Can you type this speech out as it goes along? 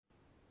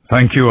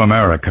Thank you,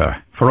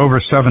 America. For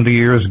over 70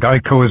 years,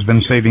 Geico has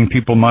been saving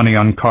people money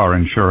on car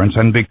insurance,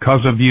 and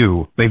because of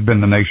you, they've been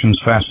the nation's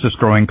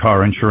fastest-growing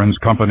car insurance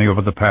company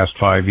over the past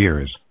 5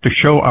 years. To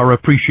show our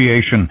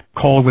appreciation,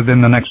 call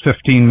within the next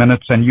 15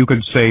 minutes and you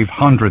could save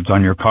hundreds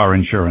on your car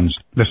insurance.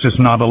 This is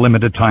not a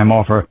limited-time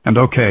offer, and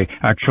okay,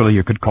 actually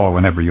you could call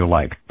whenever you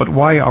like. But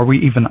why are we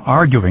even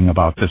arguing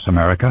about this,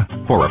 America?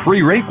 For a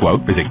free rate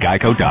quote, visit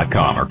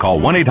geico.com or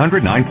call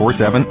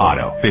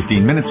 1-800-947-AUTO.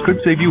 15 minutes could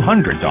save you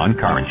hundreds on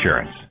car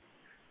insurance.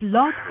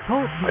 Blog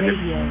Talk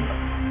Radio.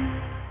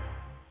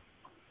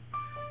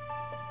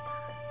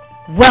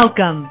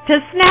 Welcome to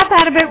Snap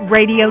Out of It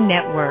Radio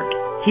Network.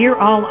 Hear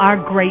all our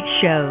great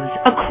shows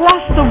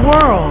across the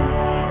world.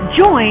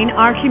 Join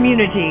our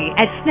community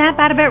at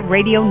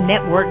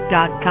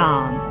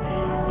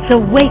snapoutofitradio.network.com. So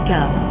wake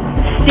up,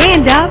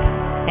 stand up,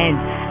 and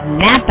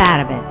snap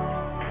out of it.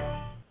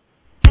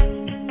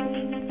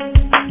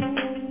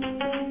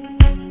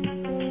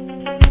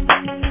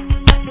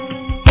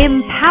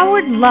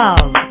 Empowered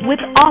Love with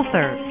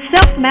author,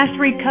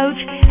 self-mastery coach,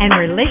 and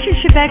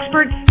relationship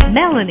expert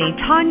Melanie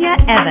Tanya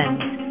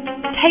Evans.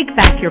 Take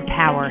back your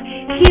power,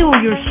 heal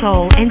your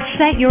soul, and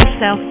set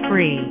yourself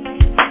free.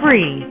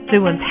 Free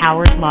through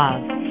Empowered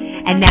Love.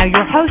 And now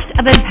your host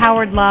of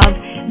Empowered Love,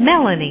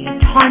 Melanie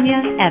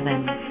Tanya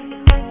Evans.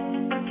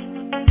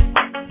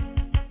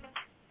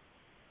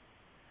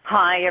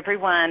 Hi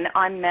everyone,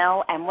 I'm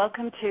Mel and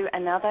welcome to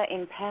another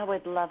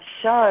Empowered Love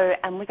show,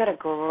 and we've got a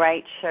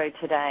great show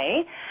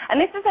today.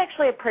 And this is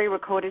actually a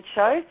pre-recorded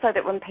show so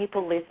that when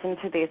people listen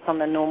to this on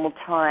the normal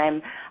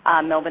time,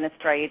 Melbourne,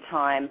 Australia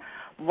time,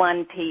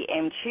 1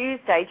 p.m.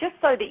 Tuesday, just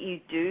so that you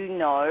do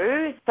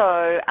know,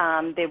 so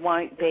there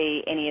won't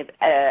be any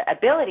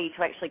ability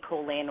to actually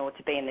call in or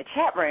to be in the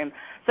chat room.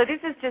 So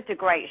this is just a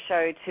great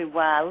show to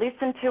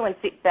listen to and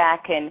sit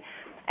back and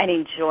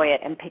enjoy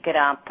it and pick it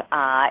up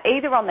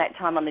either on that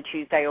time on the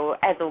Tuesday, or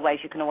as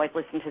always, you can always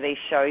listen to these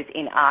shows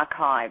in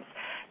archives.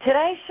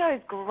 Today's show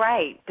is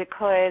great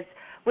because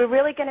we're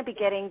really going to be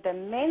getting the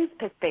men's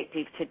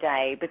perspective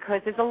today,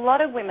 because there's a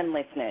lot of women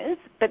listeners,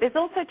 but there's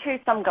also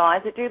some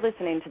guys that do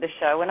listen into the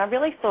show, and I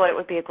really thought it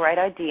would be a great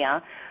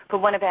idea for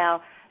one of our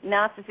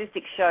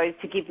narcissistic shows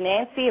to give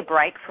Nancy a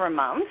break for a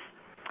month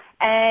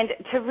and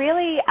to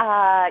really,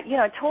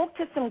 talk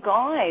to some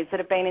guys that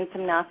have been in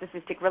some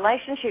narcissistic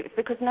relationships,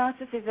 because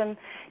narcissism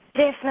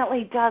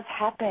definitely does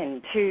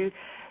happen to,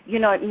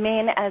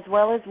 men as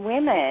well as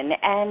women,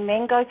 and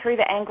men go through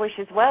the anguish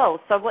as well.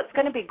 So what's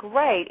going to be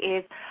great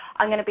is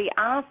I'm going to be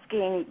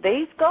asking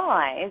these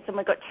guys, and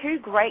we've got two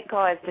great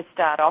guys to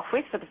start off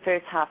with for the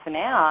first half an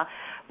hour.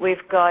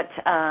 We've got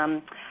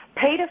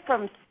Peter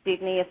from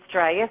Sydney,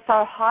 Australia.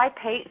 So hi,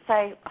 Pete.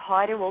 Say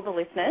hi to all the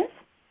listeners.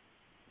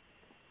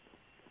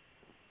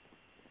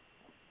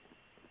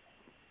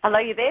 Hello,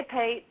 you there,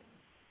 Pete?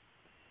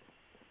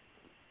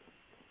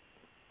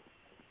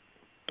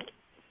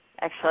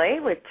 Actually,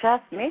 we've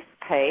just missed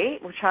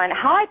Pete. We're trying.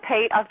 Hi,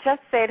 Pete. I've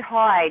just said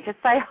hi. Just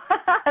say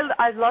hi.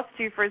 I lost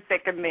you for a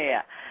second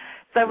there.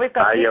 So we've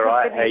got Pete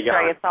from Sydney,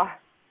 Australia. So,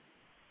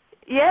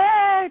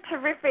 yeah,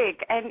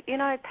 terrific. And,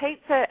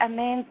 Pete's a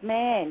man's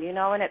man,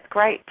 and it's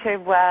great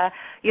to,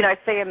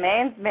 see a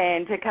man's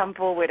man to come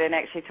forward and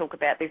actually talk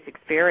about this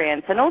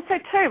experience. And also,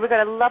 too, we've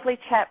got a lovely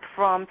chap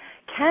from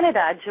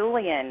Canada,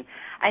 Julian.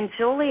 And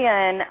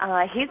Julian,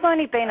 he's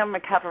only been on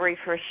recovery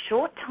for a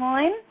short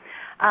time.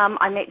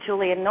 I met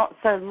Julian not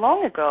so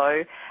long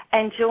ago,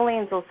 and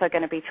Julian's also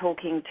going to be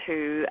talking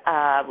to,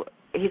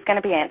 he's going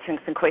to be answering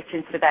some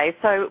questions today.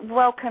 So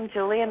welcome,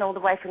 Julian, all the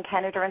way from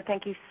Canada, and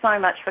thank you so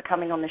much for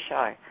coming on the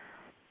show.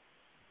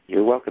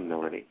 You're welcome,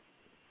 Melanie.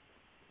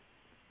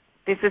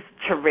 This is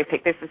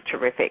terrific.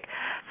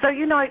 So,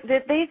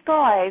 these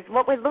guys,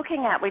 what we're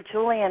looking at with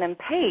Julian and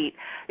Pete,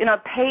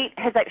 Pete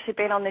has actually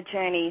been on the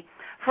journey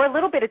for a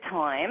little bit of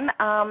time,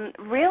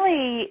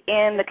 really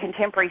in the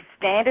contemporary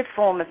standard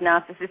form of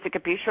narcissistic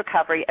abuse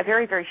recovery, a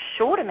very, very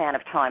short amount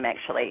of time,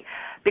 actually,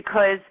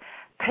 because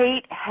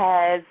Pete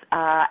has,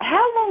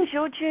 how long's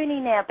your journey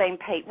now been,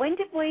 Pete? When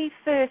did we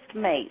first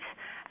meet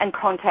and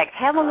contact?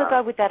 How long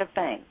ago would that have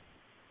been?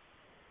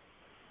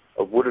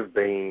 It would have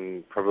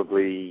been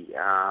probably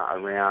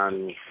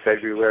around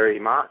February,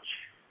 March.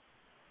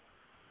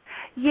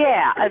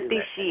 Yeah, of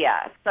this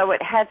year. So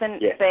it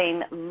hasn't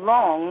been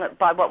long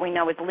by what we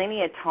know as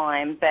linear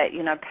time, but,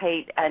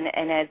 Pete,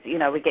 and as,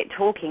 we get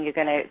talking, you're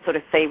going to sort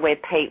of see where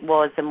Pete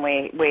was and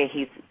where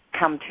he's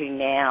come to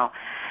now.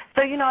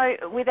 So,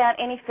 without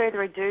any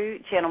further ado,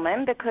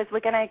 gentlemen, because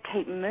we're going to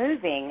keep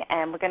moving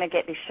and we're going to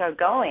get this show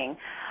going,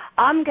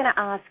 I'm going to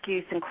ask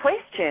you some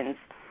questions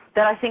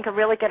that I think are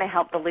really going to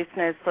help the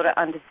listeners sort of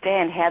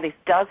understand how this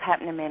does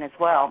happen to men as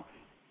well.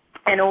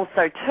 And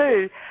also,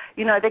 too,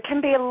 there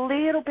can be a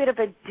little bit of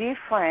a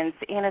difference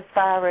in as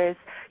far as,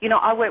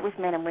 I work with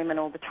men and women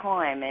all the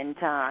time, and,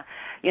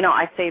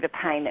 I see the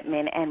pain that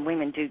men and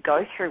women do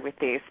go through with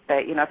this.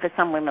 But, for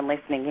some women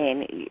listening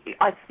in,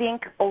 I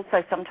think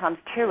also sometimes,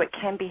 too, it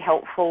can be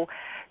helpful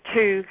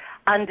to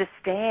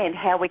understand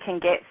how we can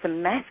get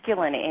some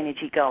masculine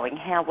energy going,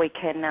 how we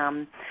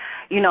can,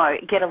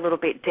 get a little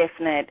bit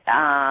definite.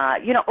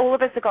 All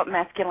of us have got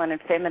masculine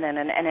and feminine,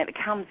 and it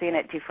comes in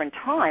at different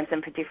times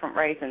and for different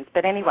reasons.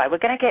 But anyway, we're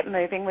going to get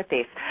moving with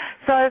this.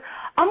 So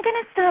I'm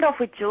going to start off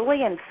with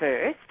Julian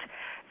first.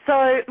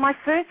 So my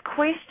first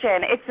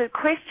question, it's a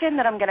question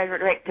that I'm going to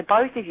direct to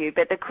both of you,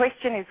 but the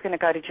question is going to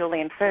go to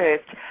Julian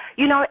first.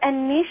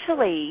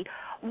 Initially,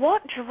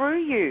 what drew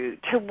you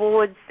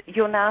towards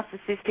your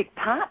narcissistic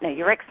partner,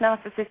 your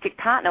ex-narcissistic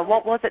partner?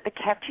 What was it that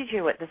captured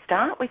you at the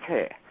start with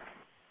her?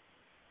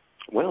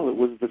 Well, it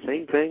was the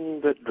same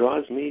thing that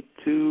draws me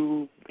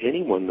to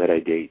anyone that I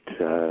date.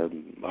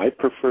 I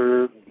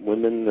prefer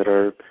women that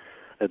are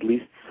at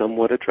least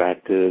somewhat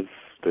attractive.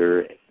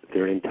 They're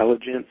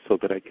intelligent, so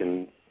that I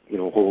can,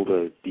 hold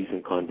a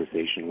decent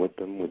conversation with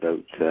them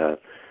without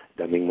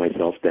dumbing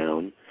myself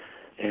down.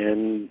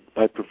 And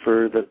I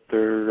prefer that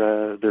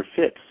they're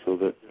fit, so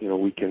that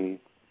we can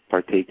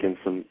partake in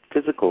some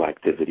physical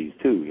activities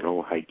too,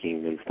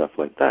 hiking and stuff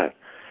like that.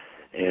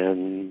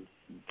 And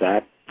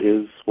that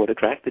is what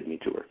attracted me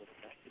to her.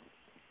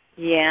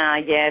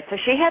 Yeah. So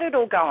she had it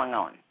all going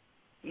on.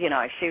 She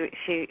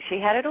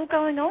had it all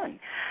going on.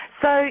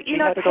 So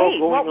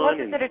Pete, what was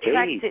it that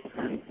attracted?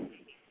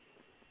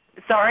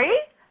 Sorry?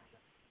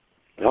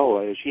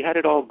 No, she had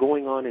it all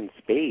going on in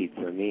spades.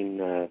 I mean,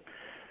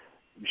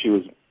 she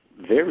was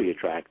very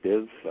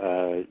attractive,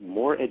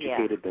 more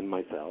educated than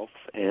myself,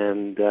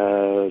 and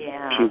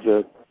she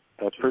was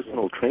a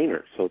personal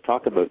trainer. So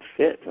talk about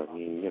fit. I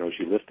mean,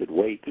 she lifted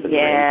weights. And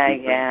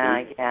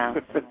Yeah.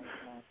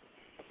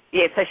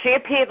 Yeah, so she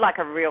appeared like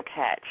a real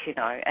catch,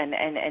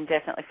 and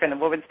definitely from the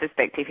woman's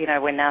perspective,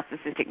 when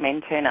narcissistic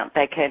men turn up,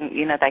 they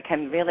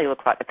can really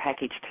look like the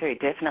package too,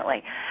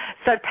 definitely.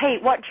 So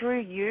Pete, what drew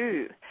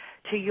you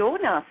to your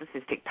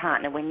narcissistic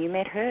partner when you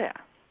met her?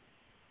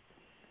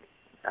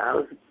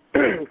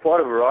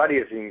 Quite a variety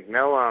of things,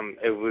 Mel.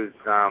 It was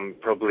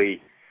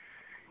probably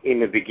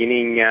in the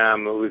beginning. There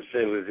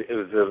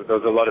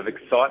was a lot of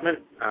excitement.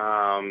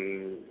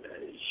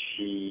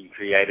 She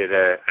created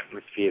an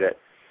atmosphere that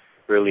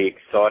really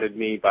excited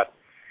me, but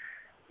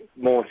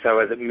more so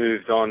as it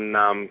moved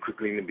on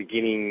quickly in the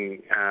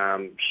beginning,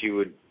 she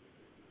would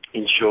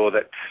ensure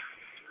that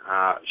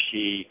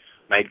she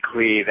made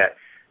clear that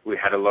we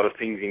had a lot of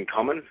things in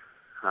common,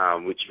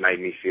 which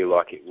made me feel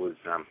like it was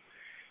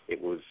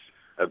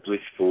a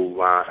blissful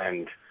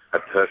and a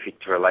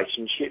perfect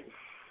relationship.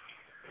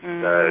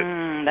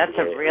 That's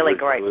a really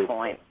great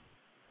point.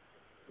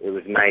 It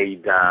was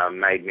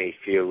made me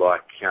feel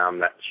like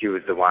that she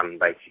was the one,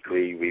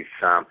 basically, with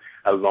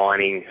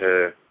aligning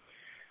her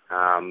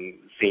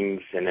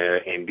things and her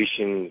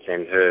ambitions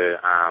and her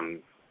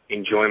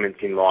enjoyments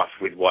in life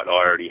with what I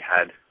already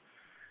had.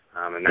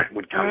 And that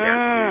would come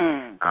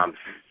down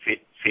to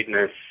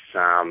fitness,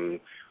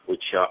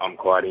 which I'm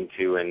quite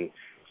into, and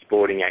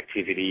sporting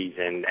activities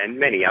and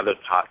many other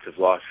parts of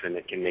life, and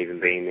it can even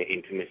be in the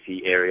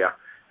intimacy area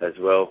as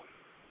well.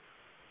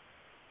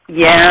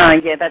 Yeah,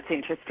 that's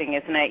interesting,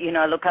 isn't it?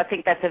 Look, I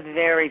think that's a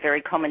very,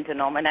 very common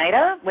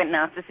denominator when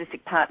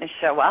narcissistic partners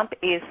show up,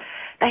 is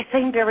they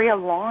seem very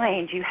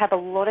aligned. You have a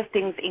lot of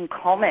things in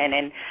common,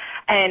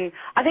 and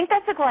I think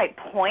that's a great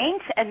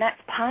point, and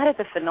that's part of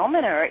the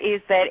phenomena,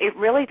 is that it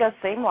really does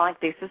seem like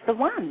this is the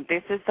one.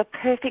 This is the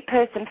perfect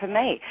person for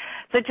me.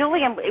 So,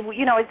 Julian,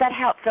 is that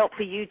how it felt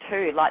for you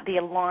too, like the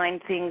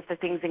aligned things, the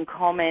things in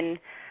common?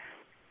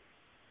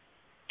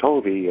 Oh,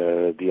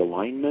 the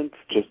alignment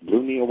just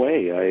blew me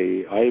away.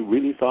 I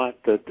really thought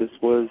that this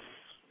was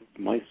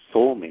my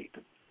soulmate.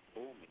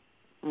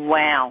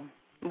 Wow.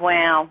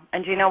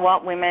 And you know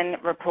what? Women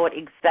report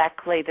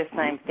exactly the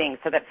same thing.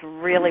 So that's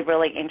really,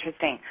 really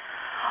interesting.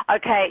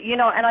 Okay,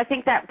 and I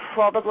think that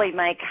probably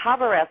may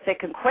cover our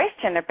second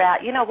question about,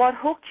 what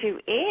hooked you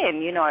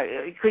in,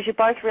 because you're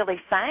both really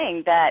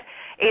saying that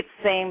it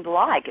seemed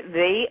like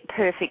the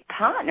perfect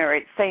partner.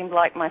 It seemed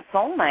like my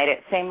soulmate.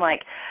 It seemed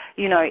like,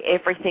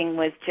 everything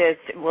was just,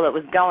 it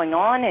was going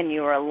on and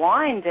you were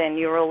aligned and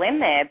you were all in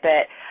there.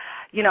 But,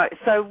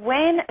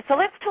 so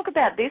let's talk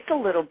about this a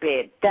little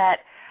bit, that,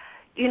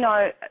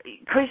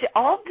 because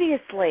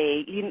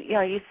obviously,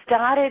 you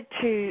started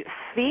to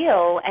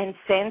feel and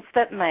sense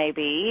that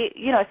maybe,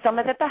 some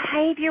of the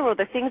behavior or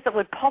the things that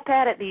would pop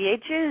out at the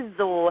edges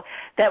or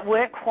that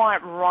weren't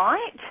quite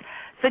right.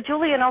 So,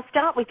 Julian, I'll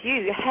start with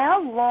you.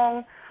 How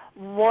long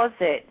was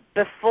it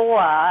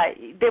before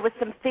there were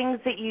some things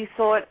that you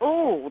thought,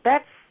 oh,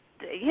 that's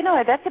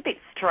a bit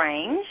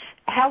strange?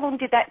 How long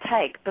did that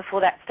take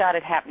before that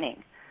started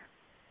happening?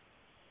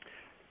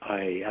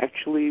 I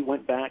actually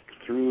went back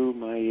through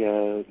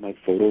my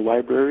photo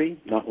library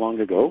not long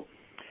ago,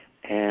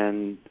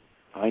 and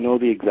I know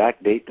the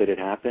exact date that it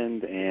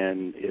happened,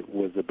 and it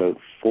was about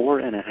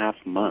 4.5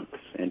 months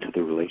into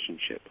the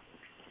relationship.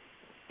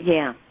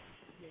 Yeah.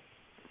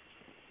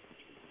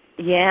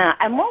 Yeah,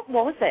 and what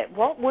was it?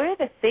 What were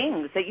the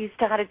things that you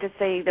started to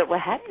see that were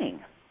happening?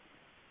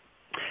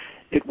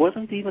 It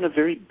wasn't even a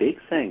very big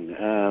thing.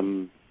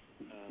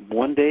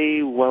 One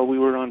day while we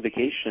were on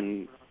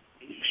vacation,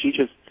 she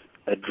just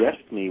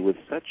addressed me with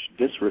such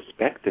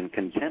disrespect and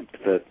contempt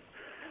that,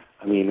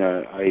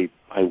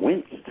 I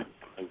winced.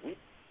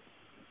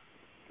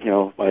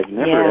 I've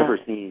never ever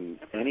seen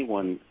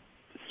anyone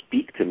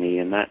speak to me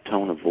in that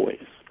tone of voice.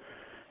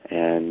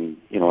 And,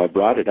 I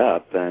brought it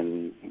up,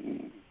 and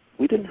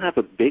we didn't have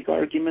a big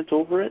argument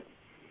over it,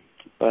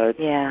 but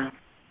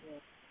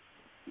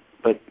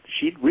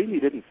she really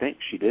didn't think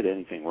she did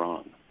anything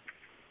wrong.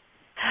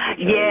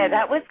 Yeah,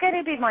 that was going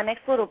to be my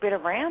next little bit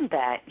around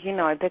that,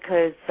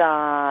 because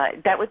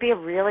that would be a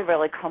really,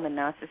 really common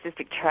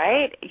narcissistic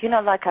trait.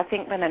 I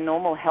think when a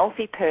normal,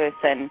 healthy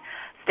person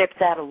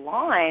steps out of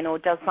line or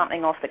does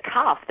something off the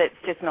cuff that's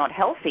just not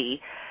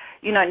healthy,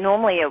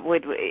 normally it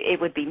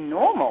would be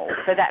normal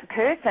for that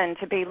person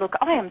to be, look,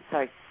 I am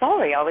so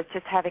sorry, I was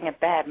just having a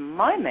bad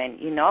moment,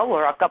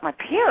 or I've got my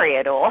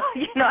period, or,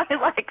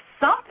 like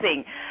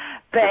something.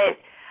 But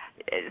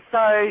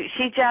so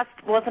she just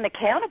wasn't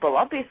accountable,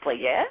 obviously,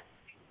 yeah?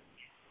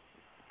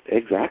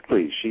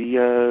 Exactly. She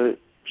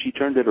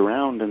turned it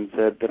around and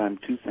said that I'm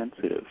too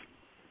sensitive.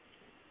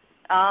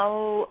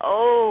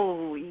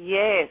 Oh,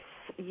 yes.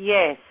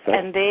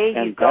 And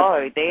there you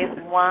go. There's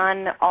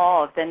one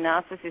of the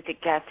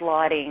narcissistic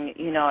gaslighting,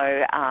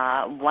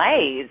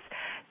 ways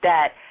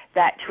that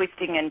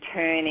twisting and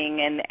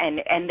turning,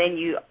 and then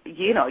you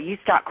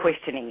start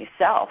questioning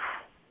yourself.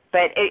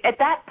 But at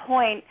that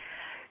point,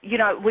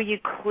 were you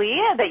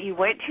clear that you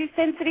weren't too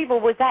sensitive,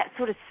 or was that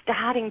sort of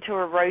starting to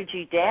erode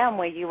you down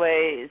where you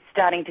were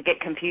starting to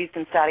get confused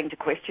and starting to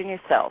question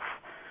yourself?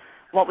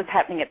 What was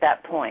happening at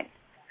that point?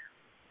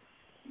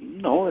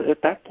 No,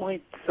 at that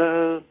point,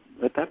 I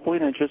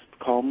just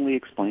calmly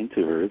explained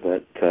to her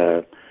that,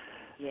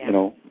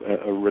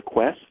 a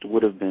request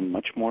would have been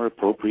much more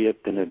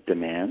appropriate than a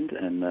demand,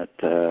 and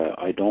that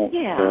I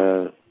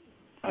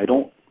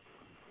don't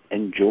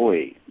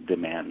enjoy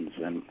demands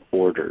and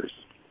orders.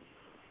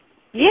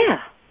 Yeah,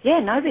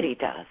 nobody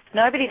does.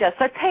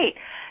 So, Pete,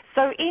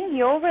 in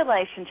your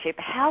relationship,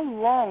 how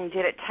long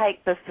did it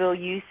take before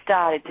you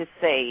started to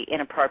see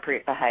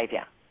inappropriate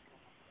behaviour?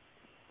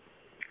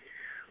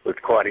 Well,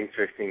 it's quite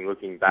interesting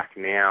looking back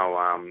now.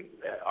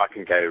 I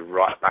can go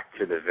right back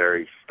to the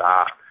very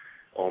start,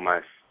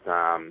 almost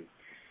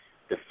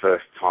the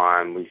first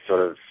time we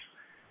sort of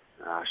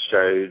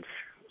showed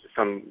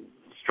some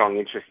strong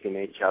interest in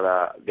each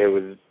other. There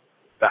was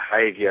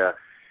behaviour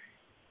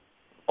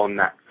on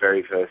that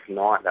very first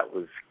night that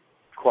was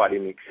quite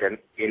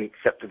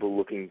unacceptable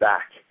looking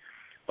back.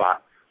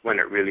 But when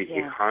it really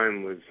hit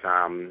home was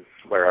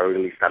where I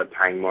really started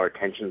paying more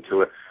attention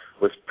to it,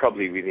 was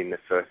probably within the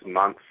first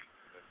month.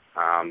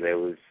 There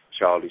was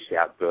childish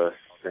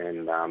outbursts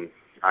and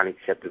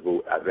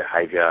unacceptable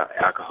behaviour,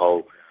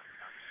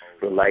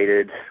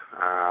 alcohol-related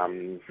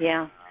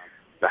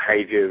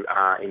behaviour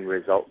in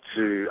result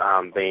to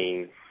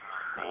being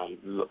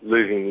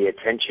losing the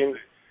attention,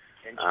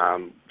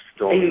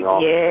 storming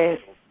off,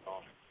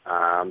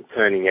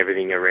 turning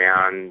everything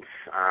around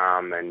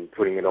and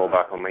putting it all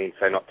back on me,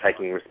 so not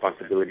taking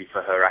responsibility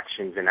for her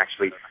actions and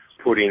actually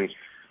putting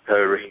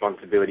her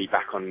responsibility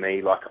back on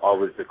me like I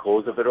was the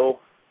cause of it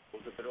all.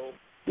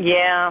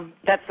 Yeah,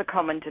 that's the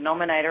common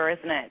denominator,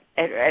 isn't it?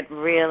 It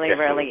really,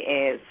 really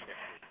is.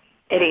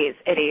 It is.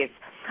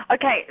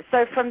 Okay,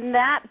 so from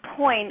that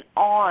point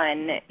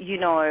on,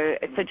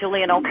 so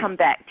Julian, I'll come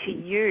back to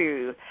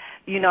you.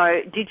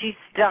 Did you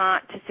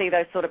start to see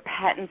those sort of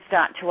patterns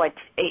start to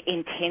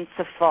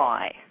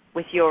intensify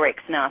with your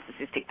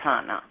ex-narcissistic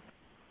partner?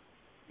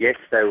 Yes,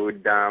 they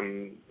would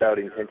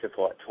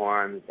intensify at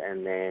times,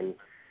 and then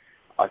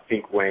I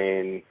think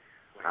when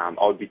I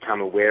would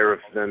become aware of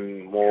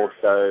them more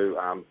so,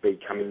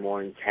 becoming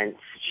more intense,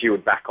 she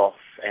would back off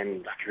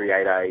and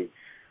create a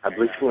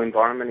blissful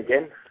environment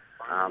again,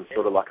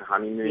 sort of like a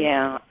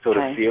honeymoon sort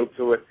of feel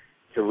to it,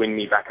 to win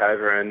me back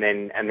over, and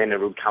then it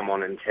would come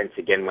on intense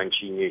again when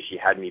she knew she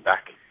had me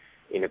back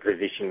in a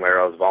position where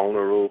I was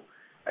vulnerable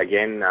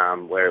again,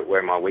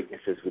 where my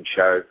weaknesses would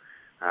show,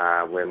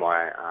 where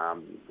my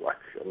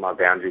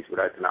boundaries would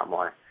open up,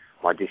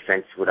 my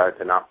defense would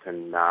open up,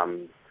 and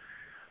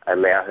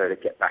allow her to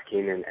get back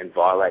in and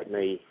violate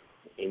me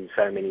in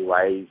so many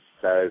ways.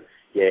 So,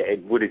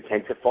 it would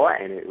intensify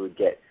and it would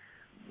get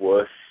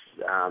worse.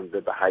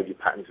 The behaviour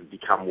patterns would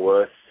become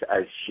worse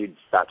as she'd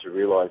start to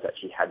realise that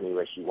she had me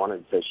where she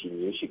wanted, so she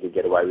knew she could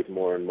get away with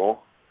more and more.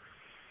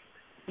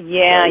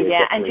 Yeah.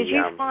 And did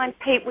you find,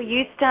 Pete, were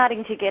you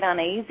starting to get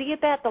uneasy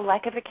about the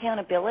lack of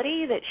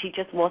accountability, that she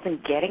just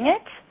wasn't getting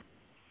it?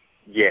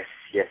 Yes,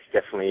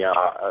 definitely.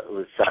 It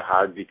was so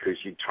hard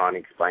because you'd try and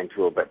explain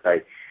to her, but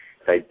they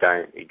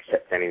don't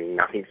accept anything.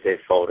 Nothing's their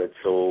fault. It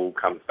all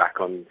comes back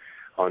onto.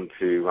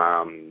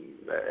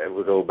 It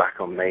was all back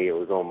on me. It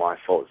was all my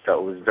fault. So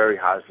it was very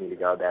hard for me to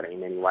go about it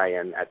in any way.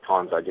 And at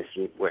times I just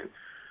went,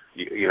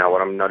 you know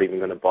what? I'm not even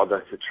going to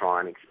bother to try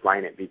and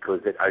explain it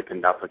because it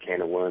opened up a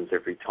can of worms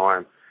every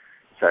time.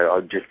 So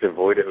I'd just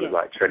avoid it. It was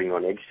like treading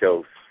on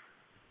eggshells.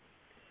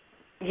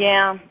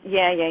 Yeah.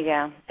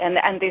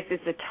 And this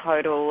is a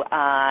total,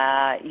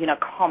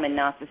 common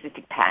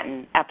narcissistic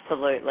pattern,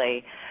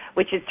 absolutely,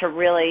 which is to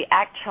really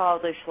act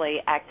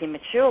childishly, act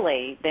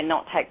immaturely, then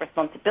not take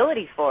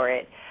responsibility for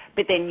it,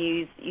 but then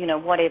use,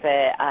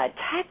 whatever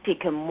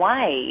tactic and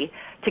way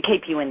to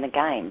keep you in the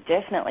game.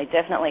 Definitely.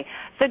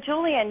 So,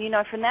 Julian,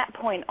 from that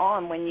point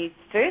on, when you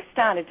first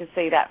started to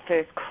see that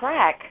first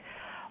crack,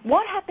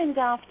 what happened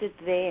after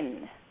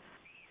then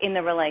in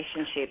the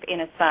relationship in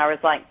as far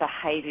as, like,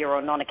 behavior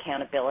or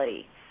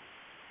non-accountability?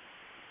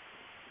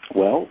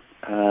 Well,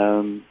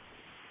 2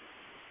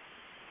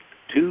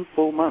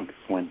 full months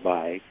went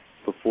by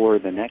before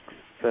the next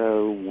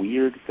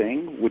weird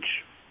thing,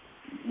 which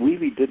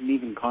really didn't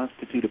even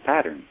constitute a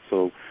pattern.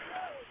 So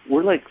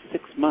we're like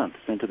 6 months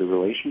into the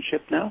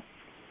relationship now,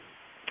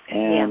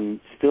 and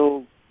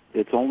still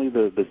it's only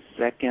the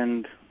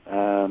second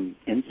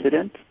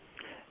incident,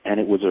 and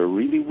it was a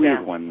really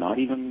weird one, not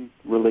even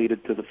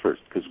related to the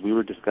first, because we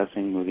were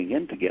discussing moving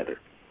in together.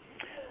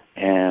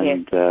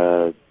 And,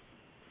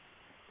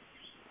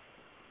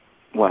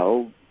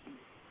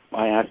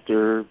 I asked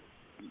her,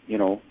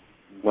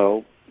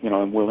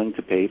 I'm willing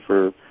to pay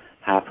for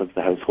half of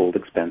the household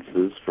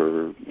expenses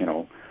for,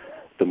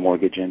 the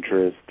mortgage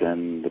interest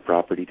and the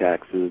property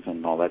taxes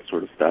and all that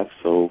sort of stuff.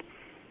 So,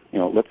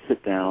 let's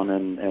sit down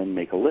and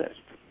make a list.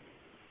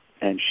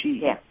 And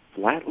she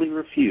flatly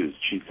refused.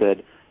 She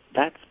said,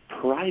 that's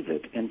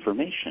private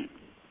information.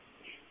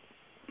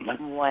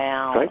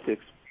 Wow.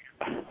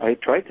 I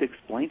tried to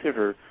explain to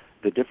her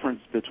the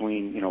difference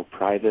between,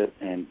 private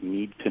and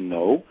need to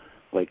know.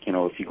 Like,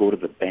 if you go to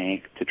the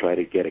bank to try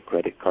to get a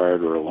credit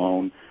card or a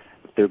loan,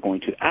 they're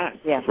going to ask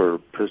for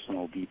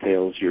personal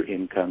details, your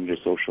income, your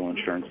social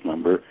insurance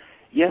number.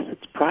 Yes,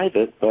 it's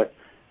private, but,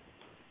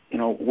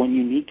 when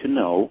you need to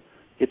know,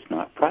 it's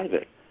not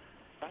private.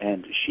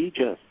 And she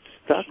just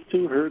stuck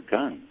to her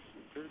guns.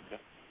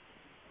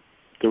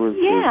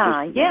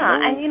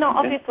 And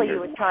obviously you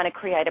were trying to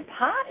create a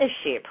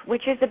partnership,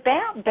 which is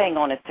about being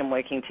honest and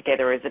working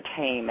together as a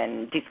team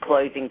and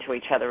disclosing to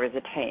each other as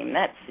a team.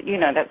 That's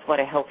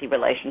what a healthy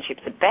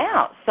relationship's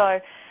about.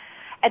 So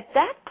at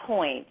that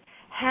point,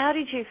 how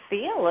did you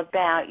feel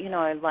about,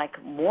 like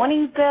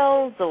warning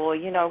bells, or,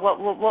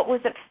 what was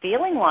it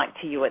feeling like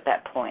to you at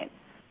that point?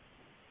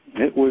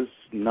 It was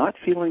not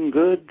feeling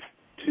good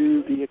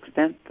to the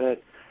extent that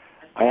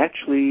I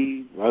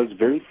was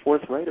very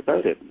forthright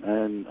about it,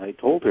 and I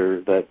told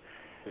her that,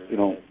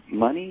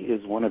 money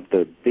is one of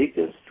the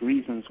biggest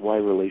reasons why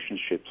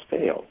relationships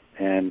fail,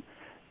 and,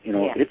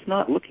 it's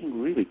not looking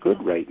really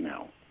good right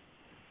now.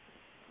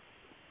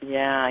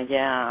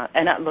 Yeah.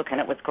 And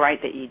it was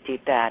great that you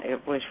did that.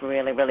 It was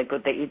really, really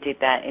good that you did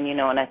that, and,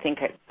 and I think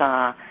it's,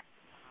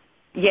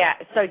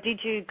 So did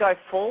you go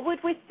forward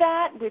with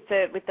that, with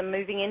the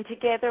moving in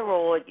together,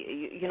 or,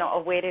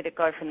 or where did it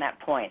go from that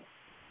point?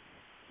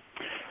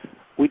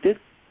 We did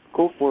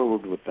go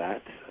forward with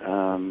that.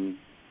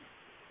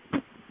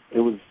 It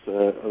was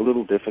a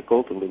little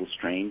difficult, a little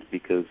strange,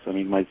 because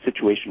my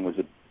situation was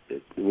a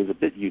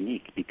bit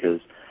unique because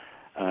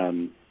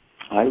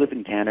I live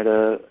in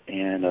Canada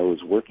and I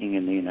was working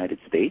in the United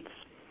States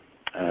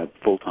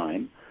full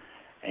time,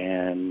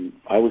 and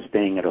I was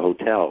staying at a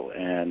hotel.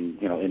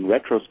 And in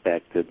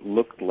retrospect, it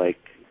looked like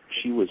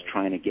she was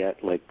trying to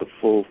get like the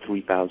full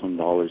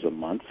 $3,000 a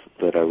month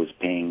that I was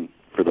paying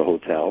for the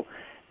hotel,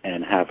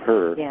 and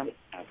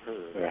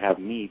have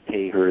me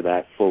pay her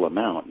that full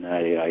amount. And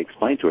I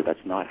explained to her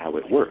that's not how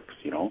it works,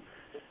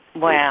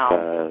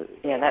 Wow.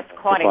 That's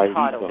quite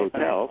entitled,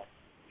 isn't it?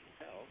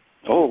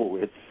 Oh,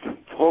 it's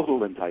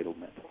total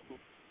entitlement.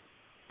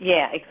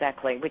 Yeah,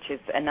 exactly, which is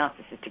a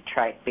narcissistic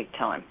trait, big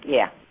time.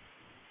 Yeah.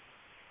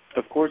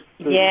 Of course,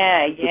 the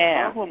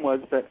problem was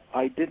that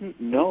I didn't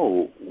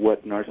know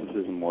what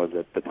narcissism was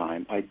at the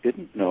time. I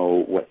didn't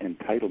know what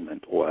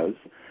entitlement was.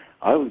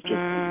 I was just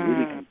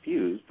really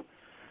confused.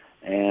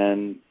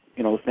 And,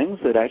 things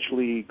had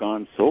actually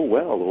gone so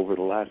well over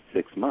the last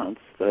 6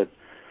 months that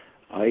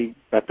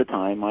at the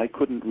time, I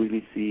couldn't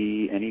really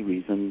see any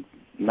reason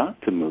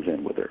not to move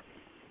in with her.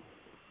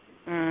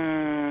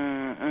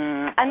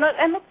 And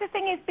look, the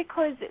thing is,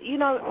 because, we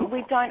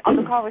don't, I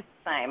was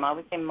the same. I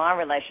was in my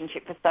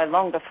relationship for so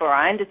long before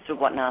I understood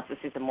what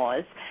narcissism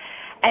was.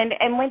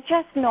 And we're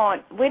just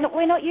not,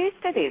 we're not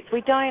used to this.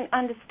 We don't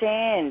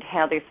understand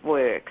how this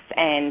works.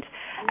 And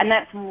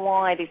that's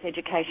why this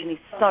education is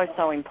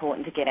so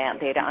important to get out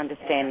there, to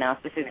understand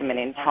narcissism and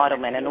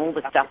entitlement and all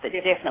the stuff that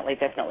definitely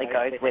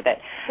goes with it.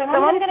 So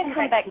I'm going to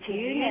come back to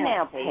you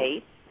now,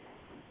 Pete.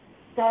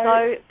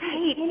 So,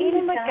 Pete,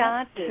 in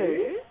regard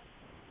to...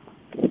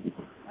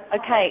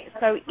 Okay,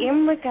 so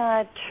in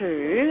regard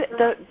to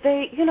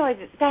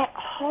that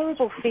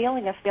horrible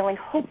feeling of feeling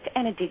hooked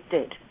and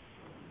addicted,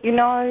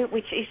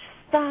 which is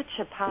such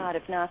a part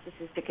of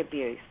narcissistic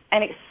abuse,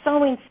 and it's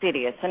so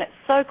insidious and it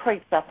so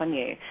creeps up on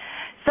you.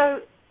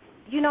 So,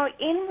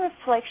 in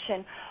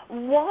reflection,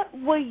 what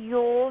were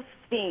your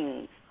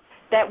things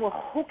that were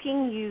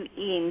hooking you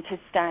into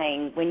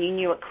staying when you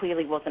knew it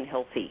clearly wasn't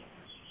healthy?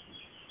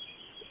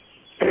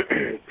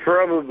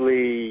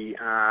 Probably,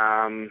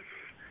 I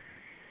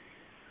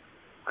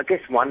guess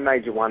one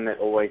major one that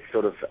always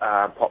sort of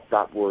popped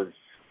up was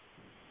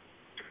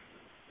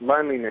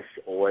loneliness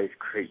always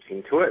creeps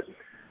into it.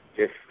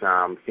 Just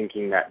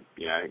thinking that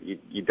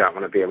you don't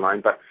want to be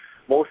alone, but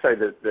more so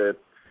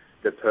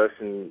the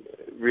person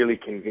really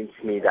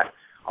convinced me that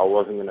I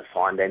wasn't going to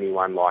find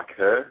anyone like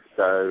her.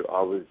 So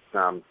I was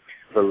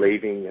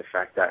believing the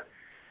fact that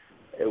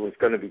it was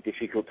going to be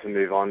difficult to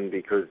move on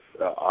because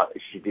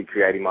she did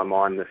create in my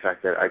mind the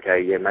fact that,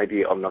 okay, yeah,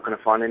 maybe I'm not going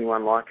to find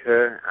anyone like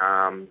her.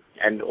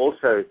 And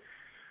also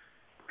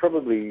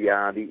probably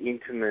the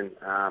intimate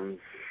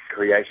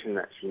creation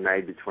that she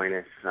made between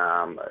us,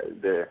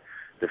 the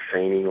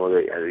fiending or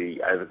the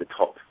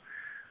over-the-top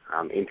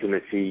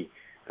intimacy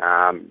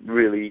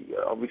really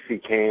obviously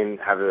can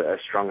have a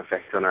strong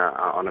effect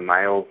on a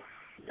male,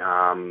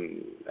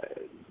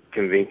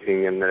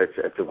 convincing them that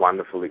it's a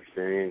wonderful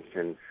experience,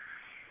 and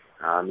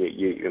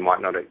you might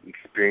not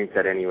experience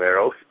that anywhere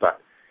else, but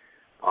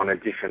on a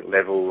different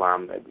level,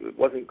 it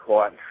wasn't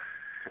quite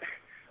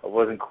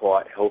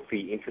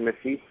healthy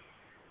intimacy,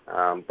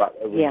 but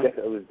it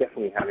was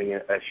definitely having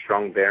a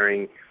strong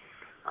bearing,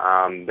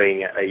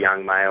 being a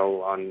young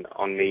male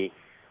on me,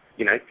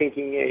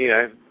 thinking,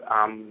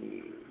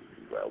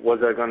 was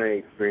I going to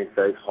experience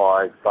those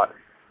highs? But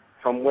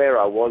from where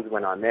I was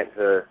when I met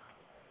her,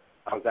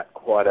 I was at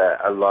quite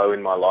a low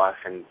in my life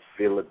and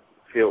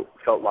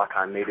felt like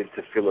I needed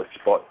to fill a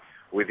spot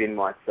within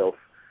myself,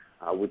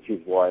 which is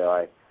why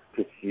I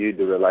pursued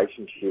the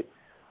relationship.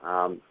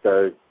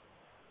 So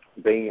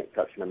being at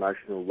such an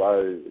emotional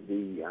low,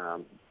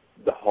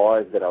 the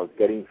highs that I was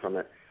getting from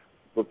it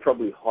were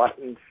probably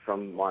heightened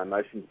from my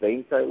emotions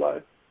being so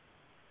low.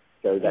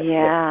 So that's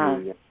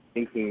me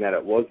thinking that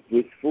it was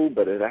blissful,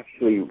 but it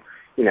actually,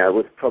 it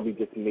was probably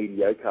just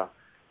mediocre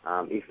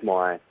if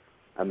my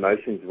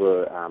emotions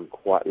were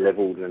quite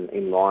leveled and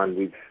in line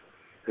with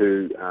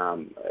who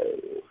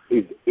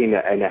is in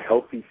a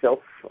healthy self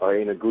or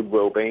in a good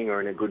well-being or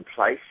in a good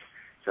place.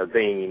 So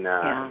being in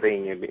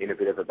a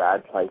bit of a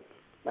bad place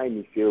made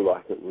me feel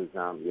like it was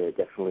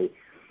definitely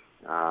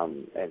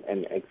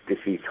an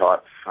ecstasy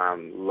type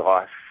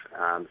life.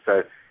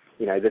 So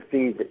the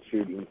things that she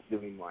would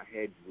instill in my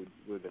head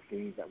were the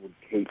things that would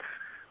keep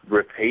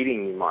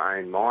repeating in my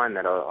own mind,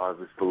 that I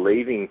was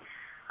believing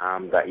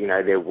that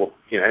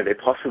there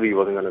possibly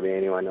wasn't going to be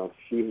anyone else.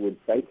 She would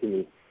say to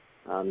me,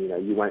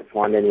 you won't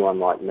find anyone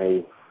like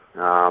me,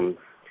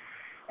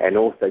 and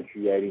also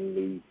creating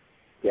the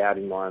doubt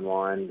in my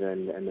mind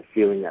and the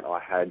feeling that I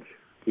had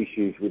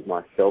issues with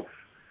myself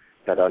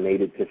that I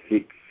needed to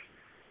fix,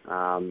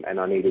 and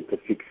I needed to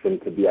fix them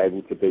to be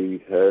able to be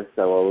with her.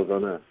 So I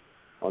was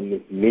on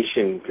this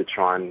mission to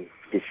try and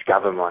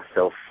discover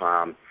myself,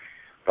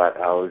 but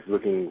I was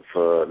looking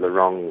for the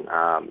wrong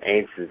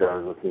answers. I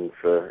was looking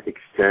for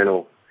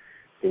external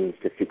things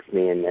to fix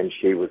me, and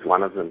she was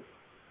one of them.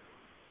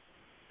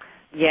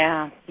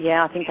 Yeah,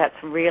 I think that's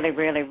really,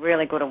 really,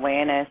 really good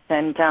awareness.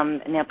 And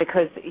now,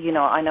 because,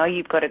 I know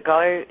you've got to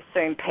go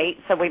soon, Pete,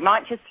 so we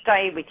might just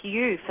stay with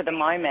you for the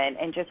moment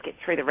and just get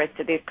through the rest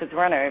of this, because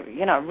we're on a,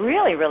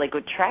 really, really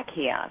good track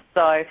here.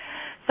 So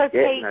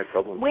Pete, no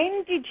problem.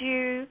 When did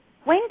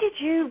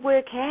you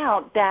work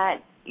out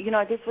that,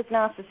 this was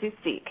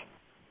narcissistic?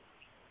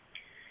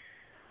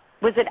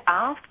 Was it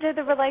after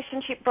the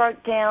relationship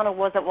broke down, or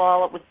was it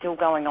while it was still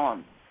going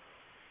on?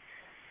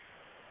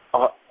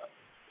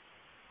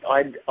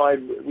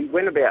 We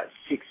went about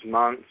 6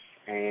 months,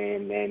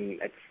 and then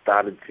it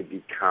started to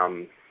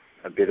become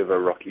a bit of a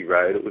rocky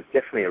road. It was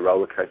definitely a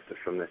roller coaster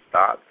from the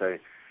start, so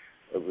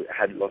it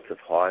had lots of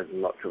highs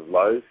and lots of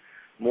lows,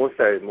 more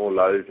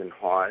lows than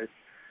highs,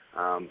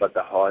 but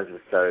the highs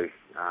were so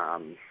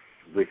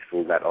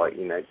blissful that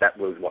that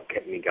was what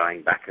kept me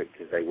going back,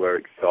 because they were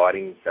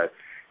exciting, so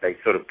they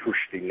sort of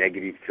pushed the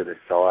negative to the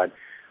side.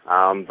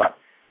 But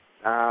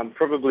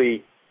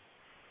probably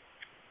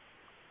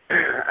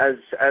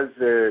as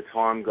the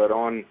time got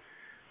on,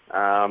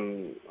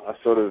 I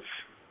sort of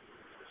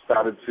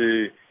started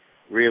to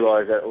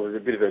realise that it was a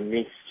bit of a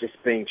miss just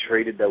being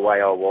treated the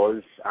way I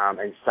was,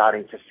 and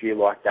starting to feel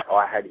like that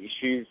I had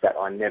issues that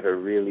I never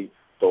really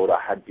thought I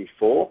had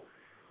before.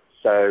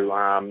 So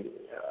I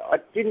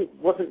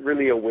wasn't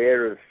really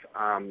aware of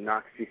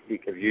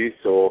narcissistic abuse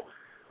or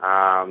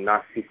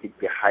narcissistic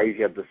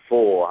behaviour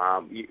before.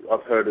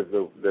 I've heard of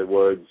the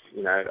words,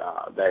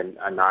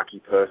 a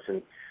narky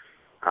person,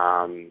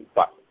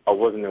 but I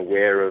wasn't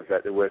aware of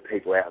that there were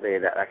people out there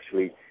that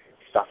actually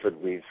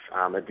suffered with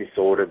a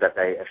disorder that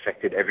they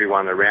affected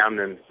everyone around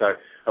them. So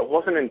it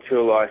wasn't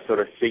until I sort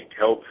of sought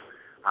help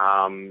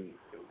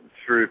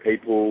through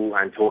people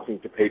and talking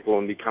to people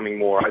and becoming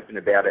more open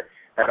about it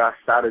that I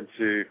started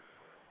to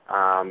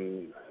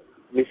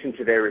listen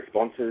to their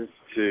responses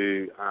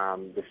to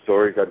the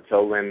stories I'd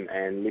tell them,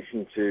 and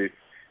listen to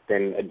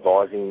them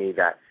advising me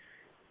that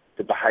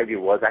the behaviour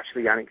was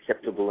actually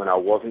unacceptable and I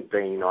wasn't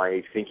being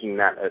naive, thinking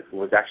that it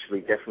was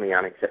actually definitely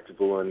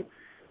unacceptable. And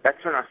that's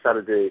when I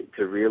started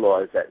to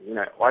realise that,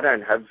 I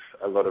don't have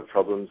a lot of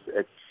problems.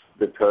 It's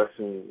the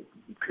person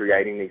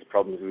creating these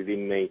problems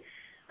within me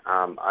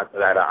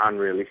that are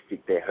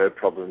unrealistic. They're her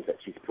problems that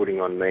she's putting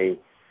on me,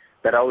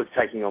 that I was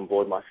taking on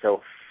board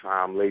myself,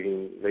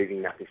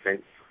 leaving that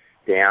defence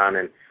down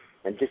and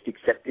just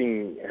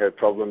accepting her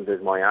problems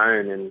as my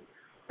own. And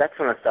that's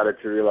when I started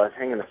to realise,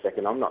 hang on a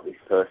second, I'm not this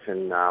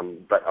person.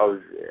 But I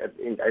was,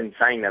 in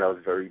saying that, I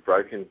was very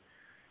broken.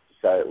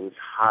 So it was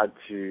hard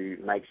to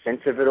make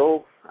sense of it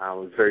all. I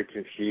was very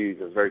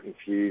confused.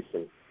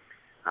 And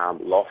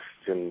lost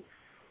and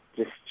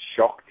just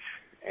shocked.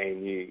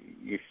 And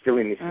you're still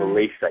in this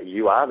belief that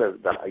you are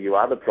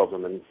the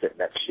problem and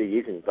that she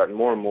isn't. But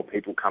more and more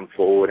people come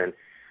forward,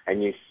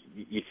 and you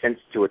sense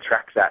to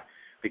attract that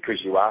because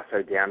you are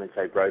so down and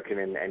so broken.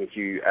 And if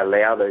you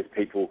allow those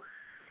people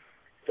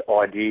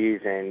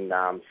ideas and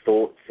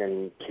thoughts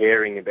and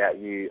caring about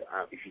you,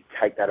 if you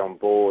take that on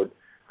board,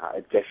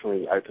 it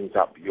definitely opens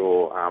up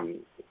your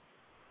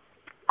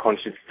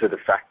conscience to the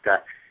fact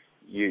that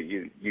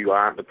you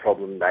aren't the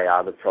problem. They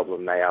are the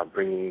problem. They are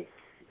bringing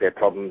their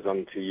problems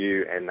onto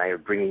you, and they are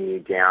bringing you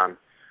down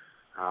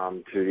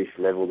to this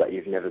level that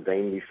you've never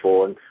been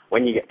before. And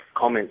when you get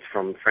comments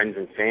from friends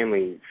and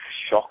family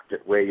shocked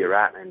at where you're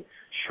at and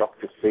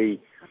shocked to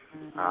see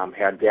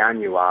how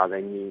down you are,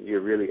 then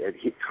it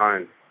hits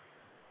home.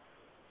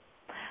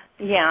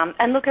 Yeah,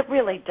 and look, it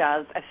really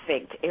does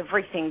affect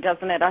everything,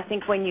 doesn't it? I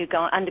think when you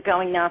go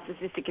undergoing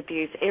narcissistic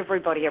abuse,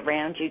 everybody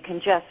around you can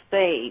just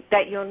see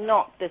that you're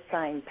not the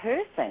same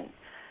person.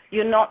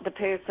 You're not the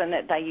person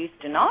that they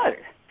used to know.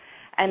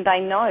 And they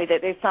know that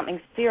there's something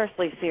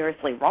seriously,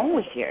 seriously wrong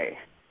with you,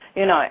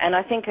 and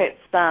I think it's,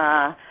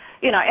 and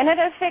it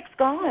affects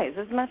guys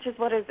as much as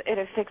what it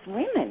affects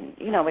women.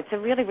 It's a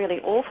really, really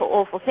awful,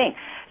 awful thing.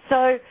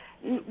 So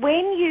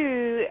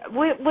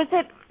was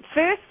it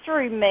first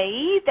through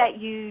me that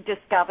you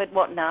discovered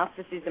what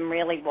narcissism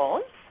really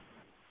was?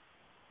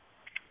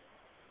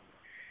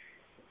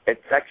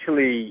 It's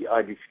actually,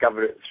 I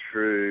discovered it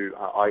through,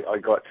 I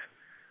got,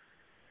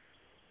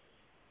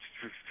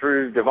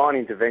 through divine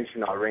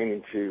intervention, I ran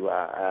into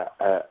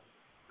a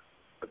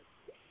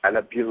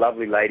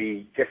lovely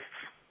lady just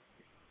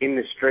in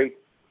the street.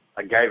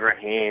 I gave her a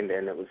hand,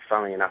 and it was,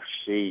 funnily enough,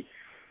 she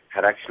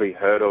had actually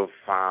heard of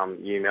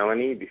you,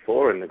 Melanie,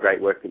 before, and the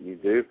great work that you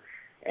do.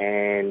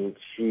 And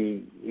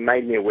she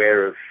made me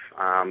aware of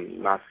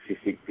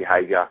narcissistic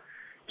behaviour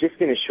just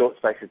in a short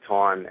space of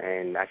time,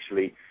 and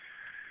actually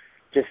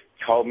just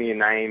told me a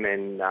name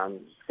and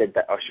said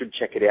that I should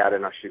check it out,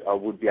 and I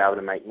would be able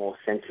to make more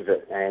sense of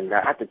it. And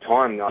at the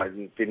time, I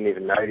didn't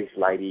even know this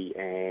lady,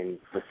 and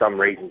for some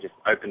reason just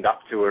opened up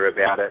to her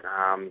about it.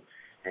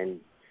 And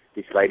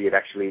this lady had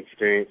actually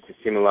experienced a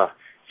similar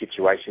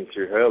situation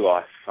through her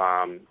life,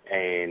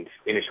 and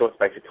in a short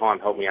space of time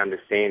helped me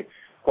understand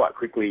quite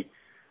quickly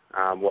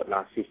what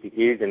narcissistic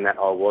is, and that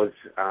I was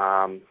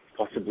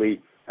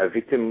possibly a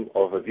victim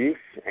of abuse.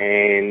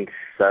 And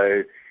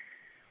so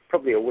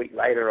probably a week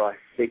later, I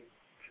seeked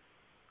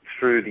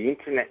through the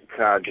internet,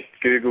 just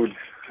Googled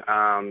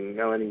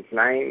Melanie's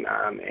name,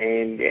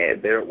 and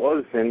there it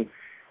was, and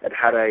it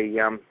had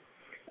a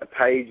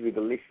page with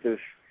a list of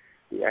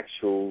the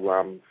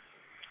actual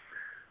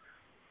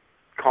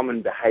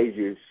common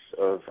behaviours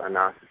of a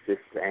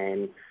narcissist.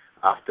 And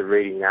after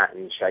reading that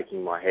and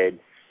shaking my head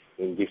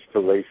in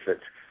disbelief at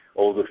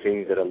all the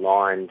things that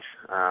aligned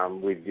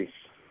with this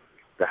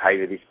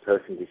behaviour this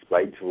person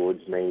displayed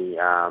towards me,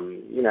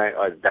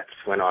 that's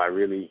when I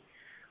really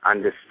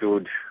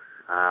understood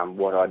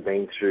what I'd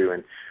been through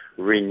and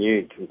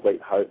renewed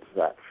complete hope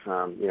that,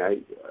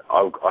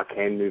 I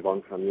can move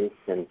on from this,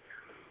 and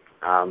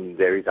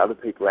there is other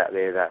people out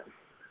there that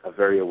are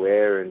very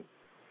aware, and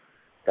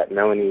that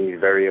Melanie is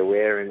very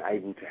aware and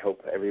able to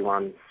help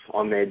everyone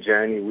on their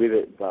journey with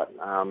it. But,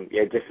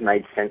 it just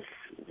made sense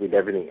with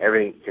everything.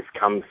 Everything just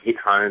hit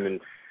home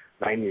and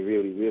made me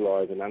really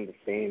realise and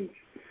understand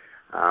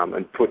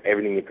and put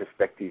everything in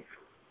perspective.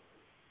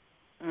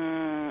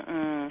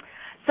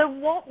 So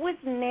what was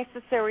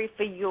necessary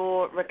for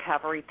your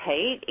recovery,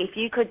 Pete? If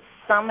you could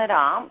sum it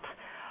up,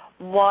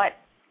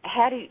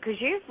 because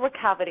you've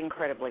recovered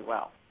incredibly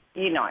well,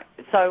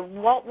 so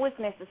what was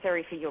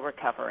necessary for your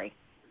recovery?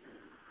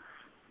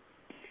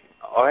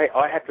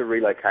 I had to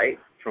relocate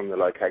from the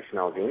location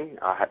I was in.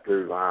 I had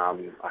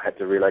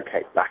to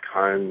relocate back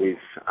home with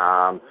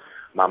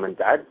Mum and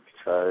Dad.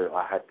 So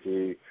I had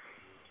to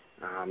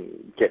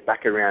get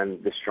back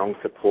around the strong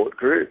support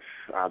group,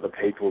 the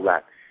people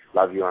that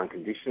love you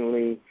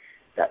unconditionally,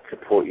 that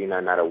support you no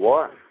matter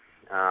what.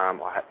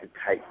 I had to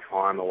take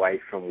time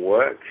away from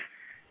work,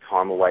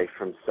 time away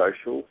from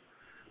social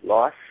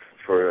life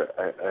for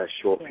a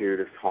short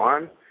period of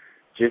time,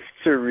 just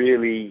to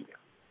really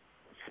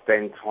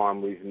spend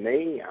time with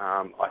me.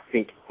 I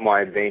think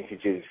my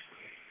advantages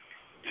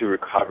to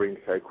recovering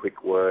so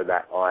quick were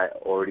that I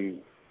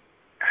already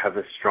have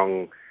a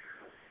strong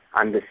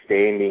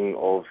understanding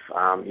of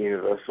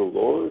universal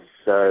laws,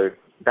 so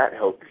that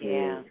helped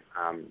me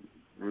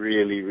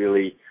really,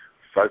 really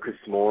focus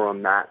more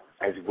on that,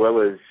 as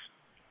well as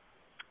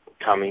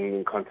coming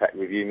in contact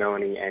with you,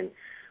 Melanie, and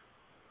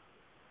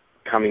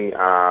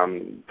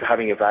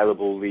having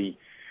available the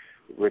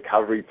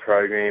recovery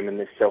program and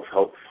the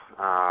self-help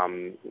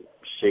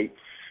sheets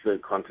for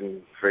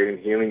quantum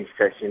freedom healing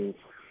sessions.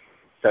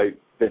 So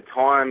the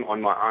time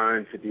on my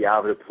own to be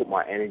able to put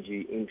my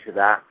energy into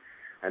that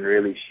and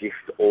really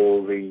shift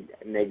all the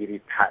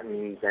negative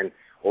patterns and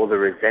all the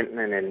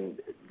resentment and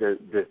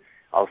the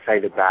I'll say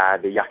the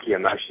bad, the yucky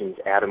emotions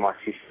out of my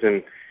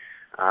system,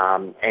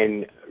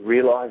 and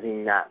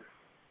realising that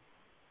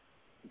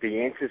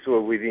the answers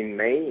were within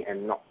me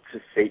and not to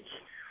seek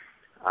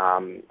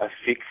a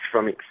fix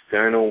from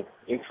external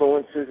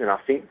influences. And I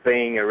think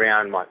being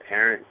around my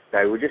parents,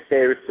 they were just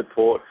there as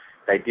support.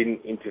 They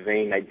didn't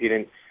intervene. They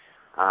didn't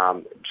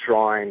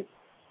try and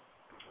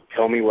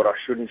tell me what I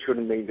should and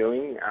shouldn't be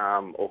doing,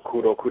 or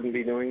could or couldn't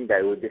be doing.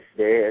 They were just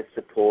there as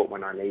support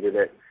when I needed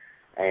it,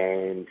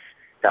 and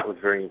that was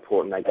very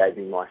important. They gave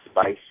me my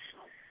space,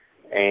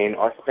 and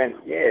I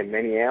spent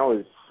many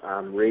hours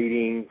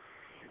reading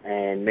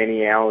and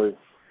many hours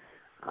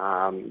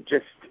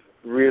just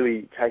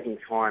really taking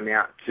time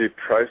out to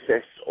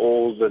process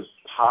all the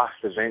past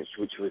events,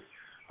 which was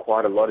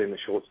quite a lot in a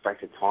short space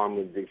of time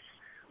with this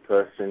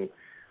person,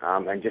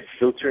 and just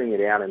filtering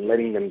it out and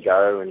letting them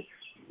go and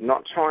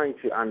not trying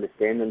to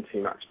understand them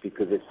too much,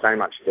 because there's so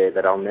much there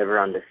that I'll never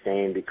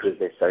understand because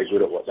they're so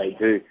good at what they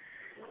do.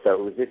 So it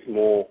was just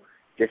more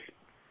just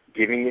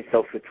giving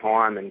yourself the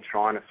time and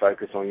trying to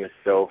focus on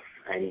yourself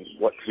and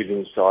what's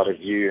within inside of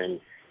you, and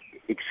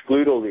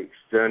exclude all the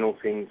external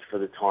things for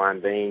the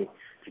time being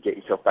to get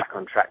yourself back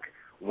on track.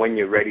 When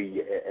you're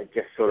ready, it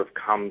just sort of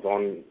comes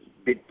on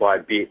bit by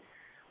bit,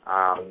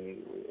 and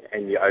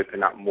you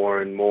open up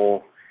more and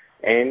more,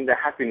 and the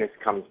happiness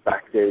comes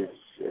back.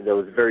 There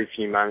was very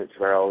few moments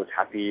where I was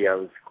happy. I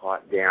was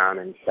quite down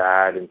and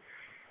sad, and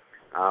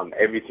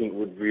everything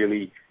would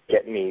really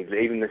get me.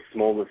 Even the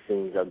smallest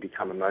things I'd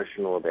become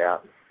emotional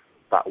about.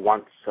 But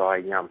once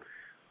I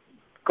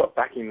got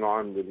back in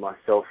line with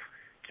myself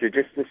to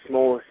just the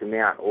smallest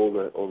amount, all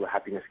the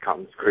happiness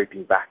comes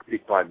creeping back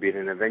bit by bit,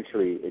 and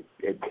eventually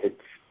it's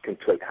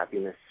complete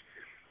happiness.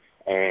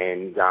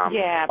 And I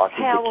think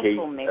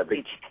powerful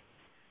message.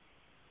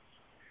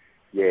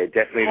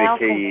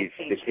 Definitely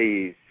the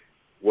key is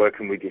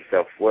working with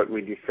yourself. Work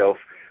with yourself,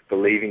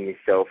 believe in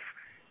yourself.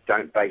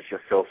 Don't base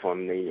yourself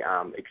on the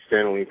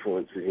external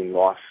influences in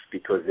life,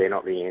 because they're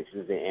not the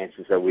answers. The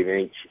answers are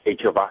within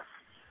each of us.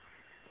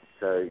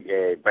 So,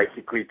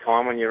 basically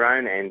time on your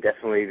own, and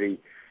definitely the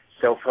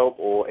self-help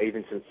or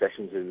even some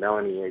sessions with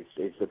Melanie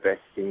is the best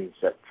things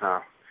that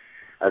are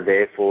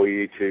there for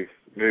you to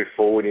move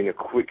forward in a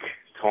quick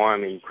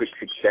time, in quick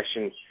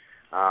succession.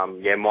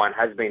 Mine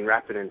has been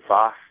rapid and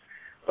fast,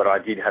 but I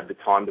did have the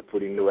time to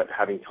put into it.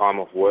 Having time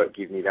off work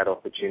gave me that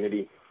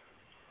opportunity.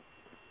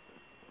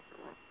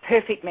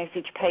 Perfect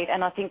message, Pete,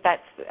 and I think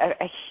that's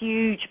a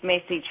huge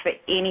message for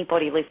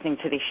anybody listening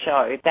to this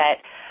show, that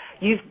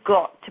you've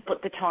got to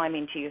put the time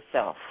into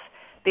yourself.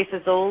 This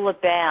is all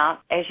about,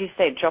 as you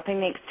said,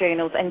 dropping the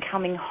externals and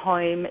coming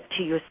home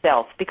to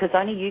yourself, because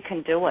only you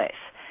can do it.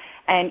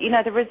 And,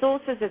 the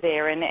resources are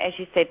there, and as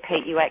you said,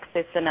 Pete, you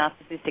access the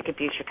Narcissistic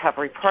Abuse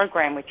Recovery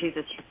Program, which is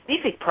a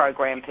specific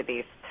program for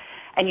this.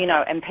 And,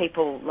 and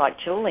people like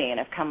Julian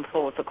have come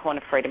forward for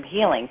Quantum Freedom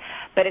Healing.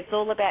 But it's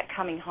all about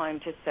coming home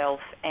to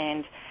self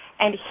and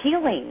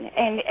healing,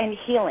 and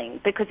healing,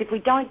 because if we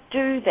don't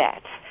do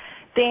that,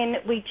 then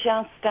we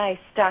just stay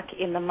stuck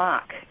in the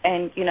muck.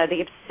 And,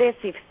 the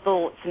obsessive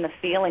thoughts and the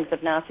feelings of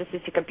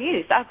narcissistic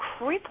abuse are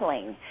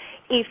crippling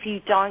if you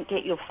don't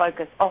get your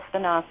focus off the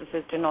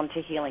narcissist and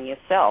onto healing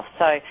yourself.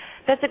 So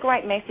that's a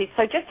great message.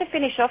 So just to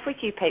finish off with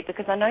you, Pete,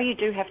 because I know you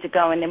do have to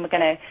go, and then we're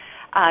going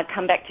to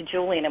come back to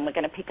Julian, and we're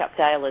going to pick up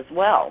Dale as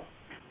well.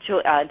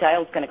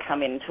 Dale's going to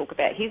come in and talk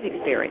about his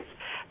experience.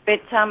 But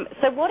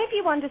so what have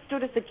you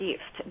understood as a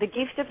gift, the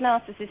gift of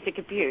narcissistic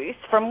abuse,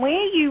 from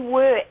where you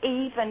were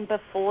even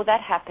before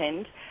that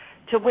happened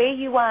to where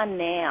you are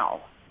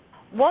now?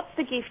 What's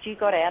the gift you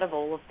got out of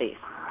all of this?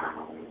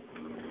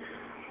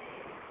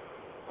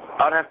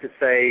 I'd have to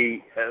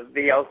say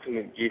the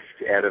ultimate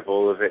gift out of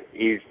all of it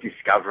is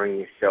discovering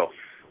yourself.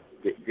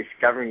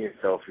 Discovering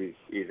yourself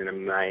is an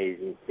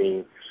amazing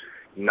thing,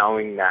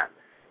 knowing that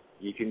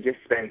you can just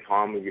spend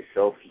time with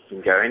yourself. You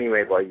can go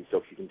anywhere by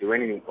yourself. You can do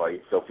anything by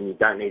yourself, and you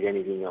don't need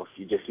anything else.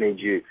 You just need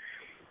you.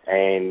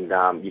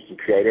 And you can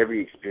create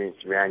every experience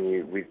around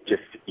you with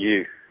just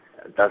you.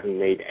 It doesn't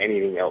need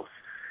anything else.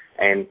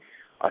 And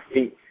I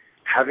think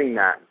having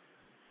that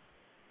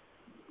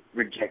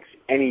rejects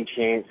any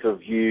chance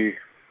of you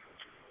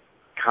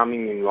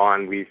coming in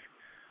line with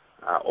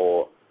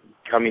or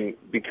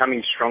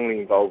becoming strongly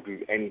involved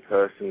with any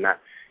person that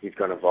is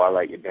going to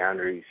violate your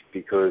boundaries,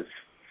 because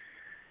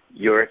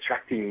you're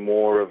attracting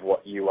more of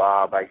what you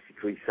are,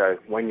 basically. So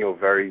when you're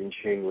very in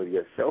tune with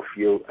yourself,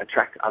 you'll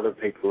attract other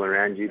people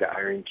around you that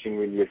are in tune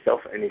with yourself,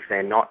 and if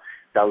they're not,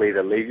 they'll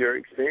either leave your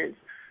experience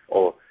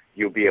or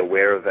you'll be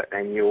aware of it,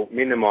 and you'll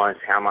minimize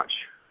how much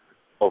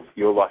of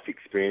your life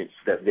experience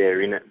that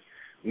they're in it.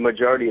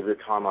 Majority of the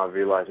time I've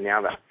realized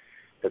now that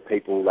the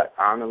people that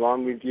aren't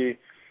aligned with you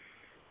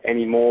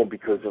anymore,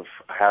 because of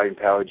how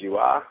empowered you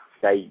are,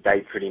 they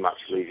pretty much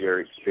leave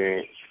your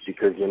experience,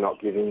 because you're not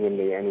giving them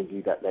the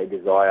energy that they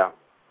desire.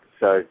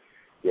 So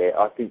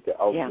I think the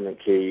ultimate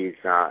key is,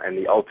 and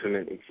the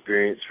ultimate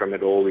experience from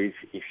it all is,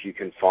 if you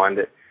can find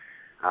it,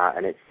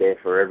 and it's there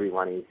for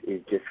everyone,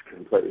 is just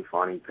completely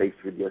finding peace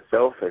with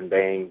yourself and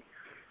being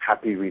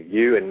happy with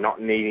you and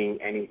not needing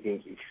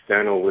anything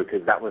external,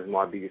 because that was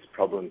my biggest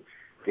problem,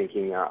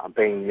 thinking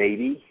being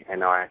needy,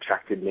 and I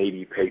attracted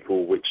needy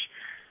people, which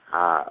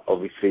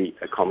obviously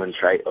a common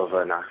trait of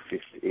a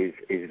narcissist is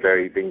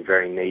being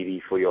very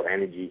needy for your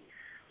energy.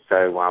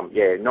 So,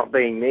 not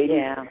being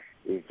needy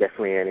is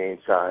definitely an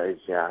answer.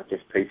 It's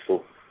just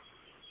peaceful.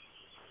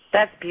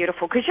 That's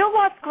beautiful, because your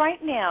life's great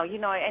now,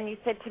 and you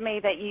said to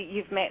me that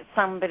you've met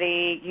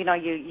somebody,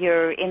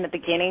 you're in the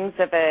beginnings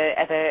of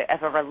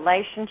a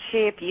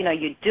relationship,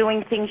 you're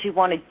doing things you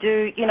want to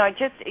do,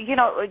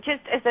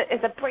 just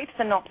as a brief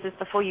synopsis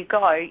before you go,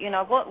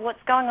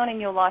 what's going on in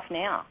your life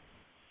now?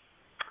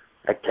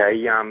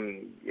 Okay,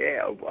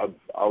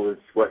 I was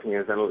working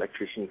as an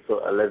electrician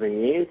for 11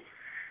 years,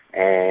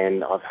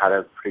 and I've had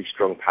a pretty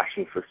strong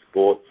passion for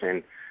sports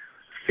and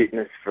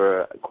fitness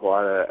for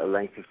quite a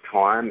length of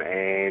time,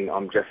 and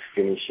I'm just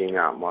finishing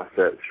up my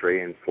Cert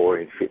 3 and 4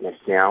 in fitness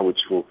now, which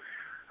will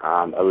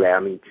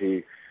allow me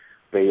to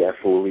be a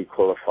fully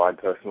qualified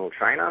personal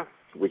trainer,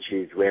 which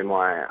is where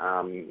my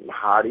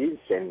heart is,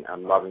 and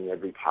I'm loving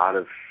every part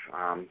of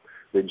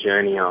the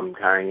journey I'm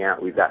carrying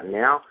out with that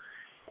now,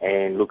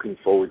 and looking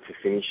forward to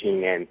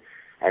finishing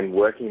and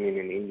working in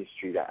an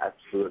industry that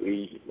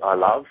absolutely I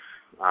love,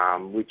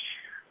 which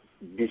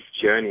this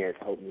journey has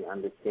helped me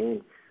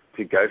understand.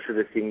 To go for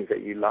the things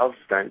that you love.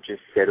 Don't just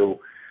settle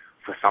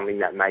for something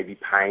that may be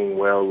paying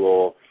well,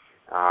 or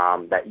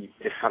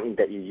just something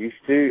that you're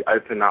used to.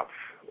 Open up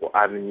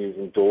avenues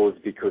and doors,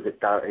 because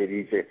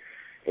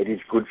it is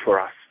good for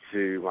us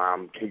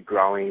to keep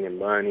growing and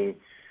learning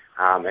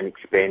and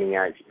expanding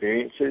our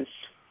experiences.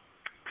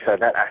 So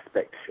that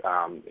aspect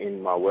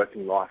in my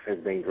working life has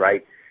been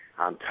great.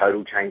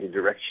 Total change of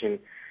direction.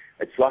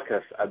 It's like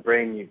a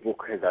brand new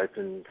book has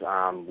opened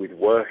with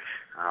work,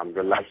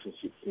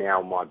 relationships now.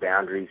 My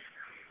boundaries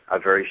are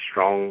very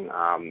strong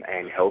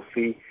and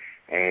healthy,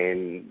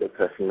 and the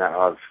person that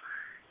I've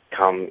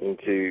come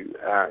into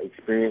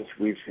experience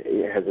with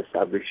has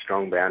established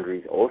strong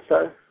boundaries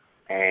also,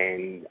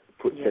 and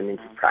puts them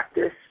into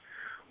practice,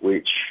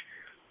 which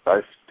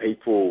both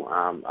people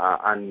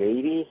are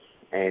needy,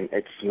 and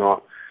it's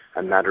not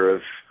a matter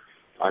of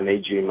I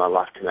need you in my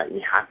life to make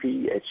me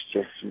happy. It's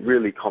just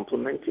really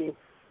complementing.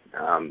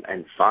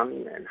 And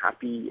fun and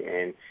happy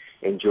and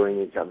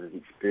enjoying each other's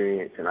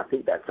experience. And I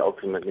think that's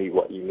ultimately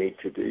what you need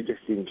to do,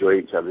 just enjoy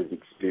each other's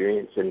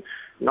experience and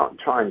not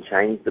try and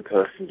change the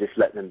person, just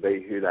let them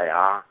be who they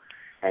are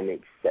and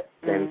accept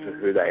them for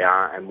who they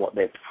are and what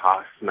their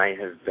past may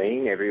have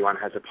been. Everyone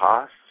has a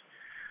past,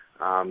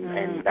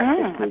 and that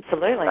just needs to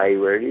stay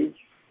where it is.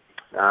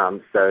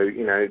 So,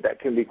 that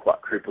can be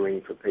quite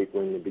crippling for people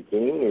in the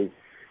beginning, is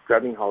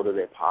grabbing hold of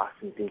their past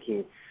and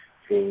thinking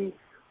things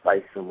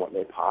based on what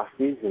their past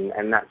is,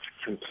 and that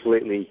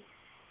completely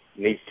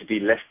needs to be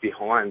left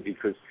behind,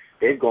 because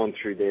they've gone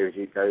through those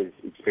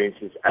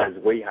experiences as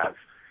we have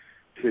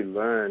to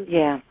learn,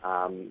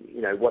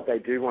 what they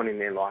do want in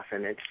their life,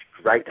 and it's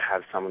great to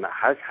have someone that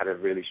has had a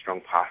really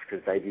strong past,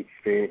 because they've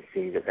experienced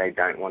things that they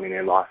don't want in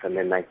their life, and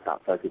then they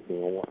start focusing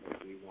on what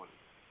they do want.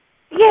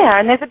 Yeah,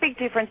 and there's a big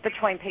difference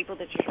between people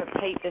that just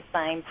repeat the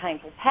same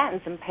painful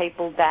patterns and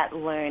people that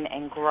learn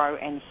and grow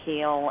and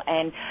heal.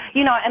 And,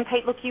 and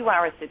Pete, look, you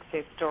are a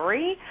success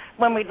story.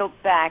 When we look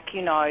back,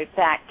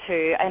 back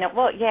to,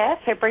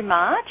 February,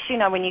 March,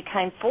 when you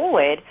came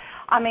forward,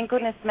 I mean,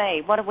 goodness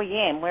me, what are we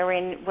in? We're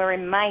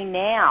in May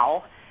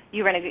now.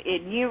 You're in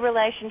a new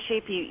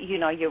relationship.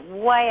 You're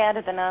way out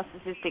of the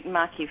narcissistic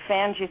muck. You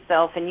found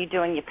yourself and you're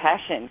doing your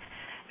passion.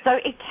 So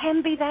it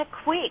can be that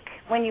quick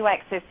when you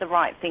access the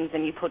right things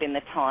and you put in the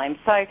time.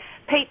 So,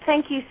 Pete,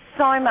 thank you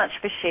so much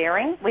for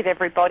sharing with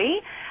everybody.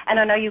 And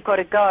I know you've got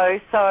to go,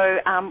 so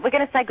we're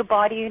going to say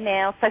goodbye to you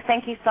now. So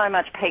thank you so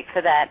much, Pete,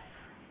 for that.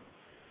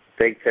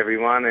 Thanks,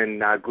 everyone,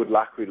 and good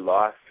luck with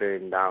life.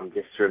 And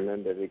just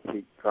remember to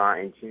keep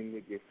in tune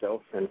with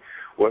yourself and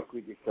work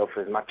with yourself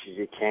as much as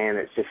you can.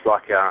 It's just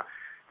like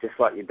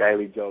your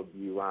daily job.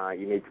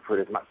 You need to put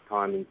as much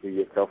time into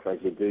yourself as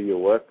you do your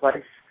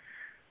workplace.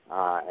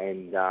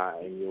 And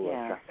you'll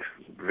attract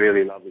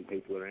really lovely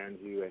people around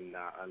you, and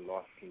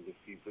life can just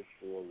be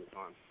blissful all the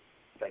time.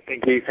 So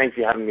thank you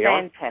for having me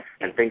on,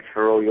 and thanks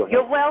for all your help.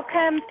 You're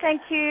welcome.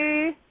 Thank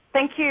you,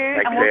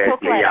 and we'll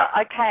talk later.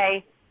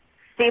 Okay,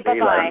 see you.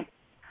 Bye.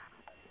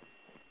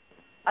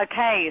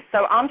 Okay,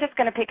 so I'm just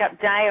going to pick up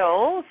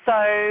Dale. So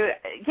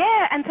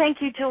and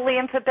thank you,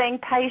 Julian, for being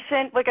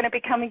patient. We're going to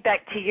be coming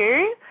back to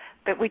you,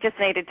 but we just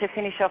needed to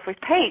finish off with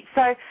Pete.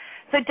 So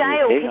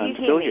Dale, can you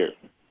hear me? Here.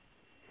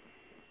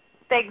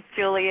 Thanks,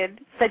 Julian.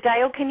 So,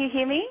 Dale, can you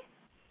hear me?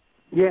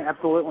 Yeah,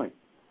 absolutely.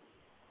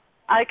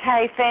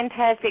 Okay,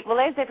 fantastic. Well,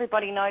 as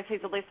everybody knows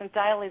who's listening,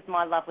 Dale is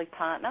my lovely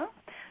partner,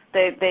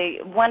 the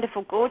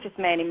wonderful, gorgeous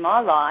man in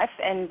my life,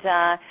 and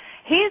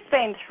he has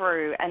been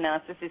through a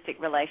narcissistic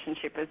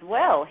relationship as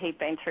well. He'd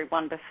been through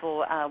one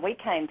before we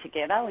came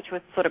together, which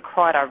was sort of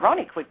quite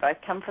ironic. We both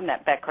come from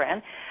that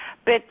background.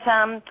 But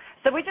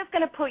so we're just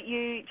going to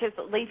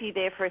leave you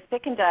there for a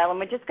second, Dale, and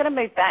we're just going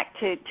to move back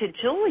to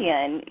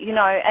Julian,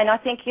 and I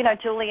think,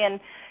 Julian,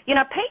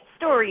 Pete's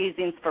story is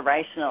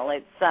inspirational.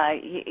 It's,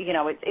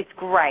 it's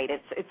great.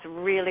 It's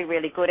really,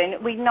 really good.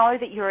 And we know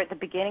that you're at the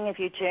beginning of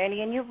your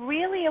journey and you're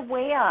really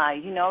aware,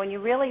 and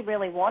you're really,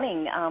 really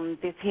wanting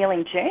this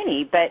healing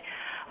journey. But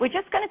we're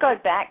just going to go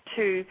back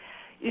to,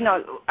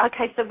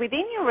 okay, so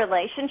within your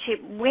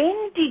relationship,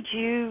 when did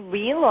you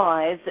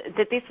realize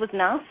that this was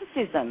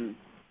narcissism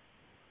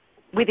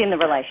within the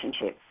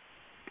relationship?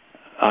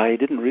 I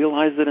didn't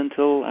realize it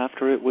until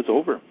after it was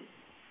over.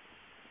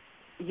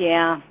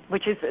 Yeah,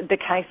 which is the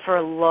case for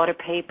a lot of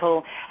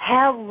people.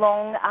 How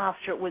long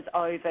after it was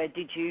over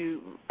did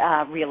you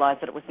realize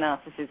that it was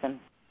narcissism?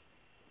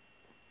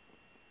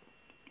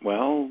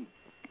 Well,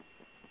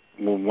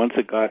 once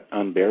it got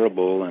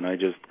unbearable and I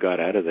just got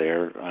out of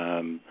there,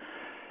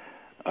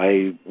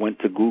 I went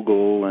to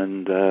Google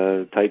and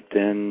typed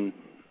in,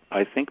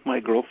 I think my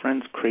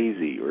girlfriend's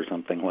crazy or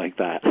something like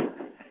that.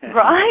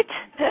 Right?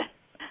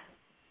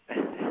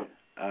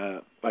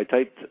 I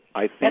typed,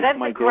 I think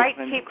my girlfriend's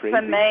crazy. That's a great tip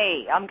for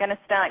me. I'm going to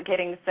start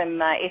getting some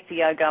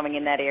SEO going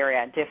in that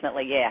area.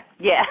 Definitely, yeah.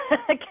 Yeah,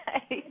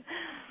 okay.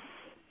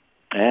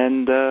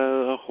 And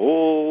a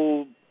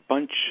whole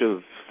bunch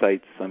of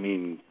sites,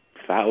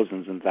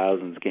 thousands and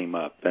thousands came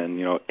up. And,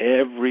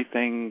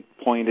 everything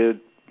pointed,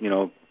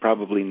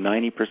 probably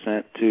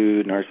 90%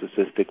 to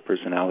narcissistic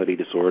personality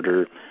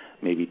disorder,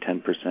 maybe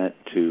 10%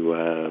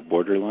 to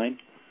borderline.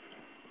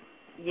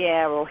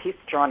 Yeah, or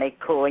histrionic,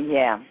 or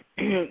yeah.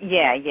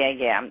 Yeah.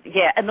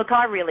 And look,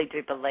 I really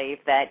do believe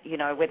that,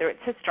 whether it's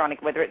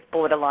histrionic, whether it's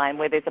borderline,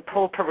 whether it's a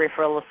poor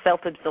peripheral or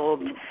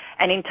self-absorbed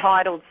and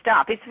entitled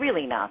stuff, it's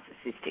really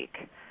narcissistic.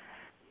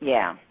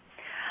 Yeah.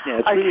 Yeah,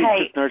 it's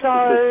really just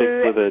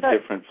narcissistic with a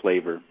different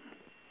flavor.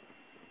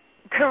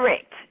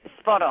 Correct.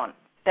 Spot on.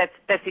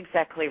 That's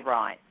exactly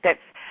right.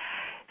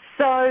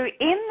 So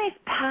in this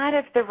part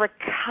of the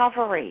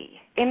recovery,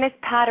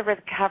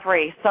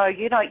 so,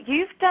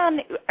 you've done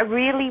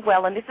really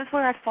well, and this is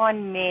where I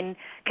find men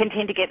can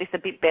tend to get this a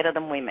bit better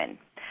than women.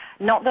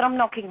 Not that I'm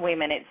knocking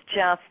women, it's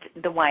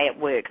just the way it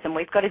works, and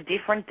we've got a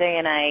different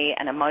DNA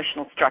and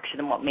emotional structure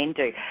than what men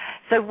do.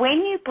 So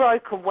when you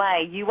broke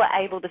away, you were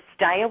able to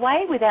stay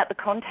away without the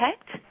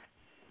contact?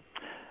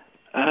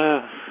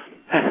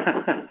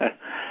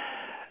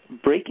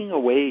 Breaking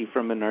away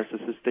from a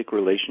narcissistic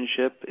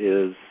relationship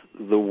is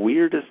the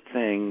weirdest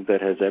thing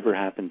that has ever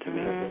happened to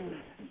me.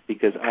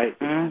 Because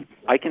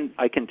I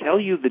can tell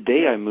you the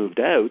day I moved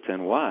out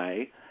and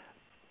why,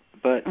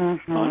 but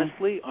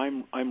honestly,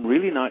 I'm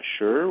really not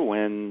sure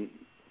when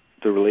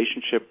the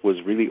relationship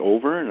was really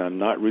over, and I'm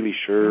not really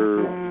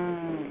sure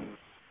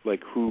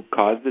who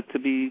caused it to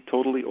be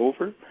totally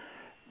over,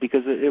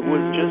 because it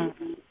was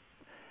just,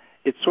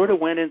 it sort of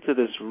went into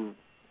this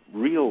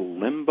real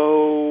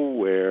limbo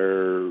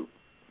where,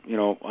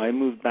 I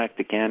moved back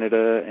to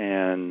Canada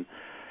and,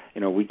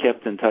 we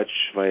kept in touch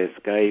via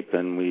Skype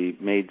and we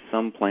made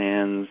some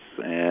plans,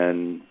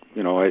 and,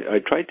 I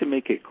tried to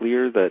make it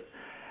clear that,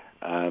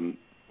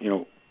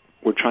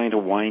 we're trying to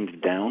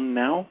wind down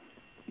now,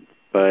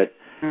 but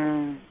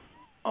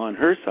on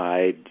her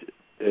side,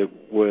 there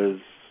was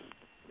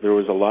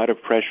a lot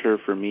of pressure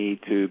for me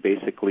to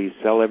basically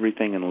sell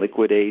everything and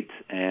liquidate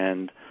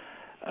and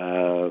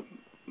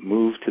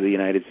move to the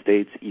United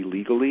States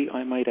illegally,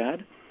 I might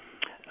add,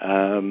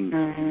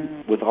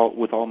 with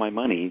all my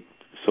money,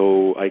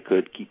 so I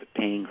could keep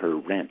paying her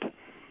rent.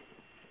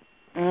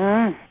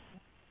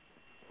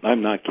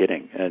 I'm not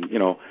kidding. And,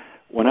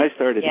 when I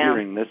started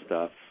hearing this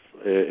stuff,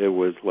 it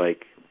was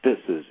like, this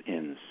is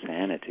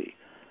insanity.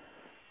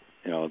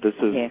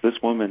 This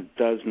woman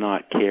does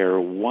not care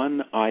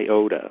one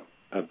iota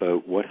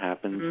about what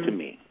happens to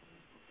me.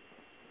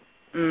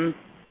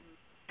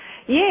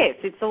 Yes,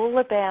 it's all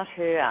about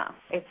her.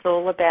 It's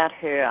all about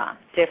her,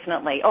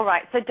 definitely. All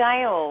right, so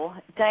Dale,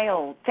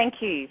 thank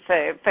you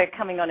for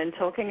coming on and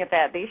talking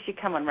about this. You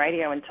come on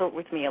radio and talk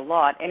with me a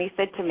lot. And he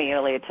said to me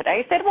earlier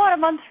today, he said, what,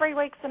 I'm on 3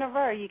 weeks in a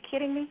row. Are you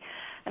kidding me?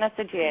 And I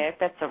said, yeah,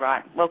 that's all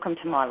right. Welcome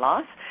to my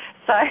life.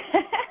 So,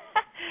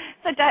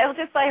 Dale,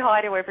 just say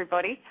hi to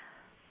everybody.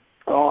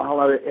 Oh,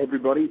 hello,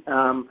 everybody.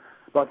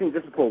 But I think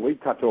just before we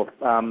touch off,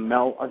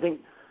 Mel, I think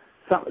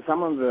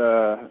some of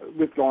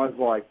with guys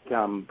like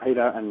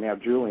Peter and now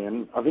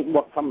Julian, I think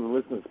what some of the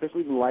listeners,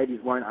 especially the ladies,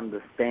 won't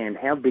understand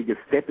how big a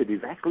step it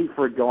is actually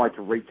for a guy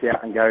to reach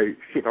out and go,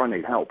 shit, I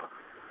need help.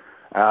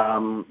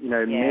 Men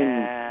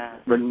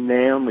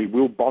renownedly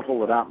will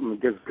bottle it up, and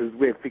because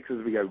we're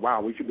fixers, we go,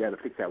 wow, we should be able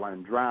to fix our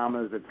own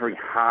dramas. It's very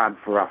hard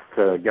for us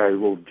to go,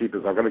 well,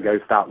 jeepers, I've got to go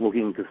start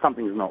looking because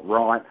something's not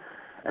right.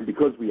 And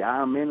because we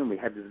are men and we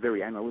have this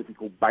very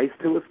analytical base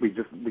to us, we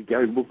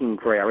go looking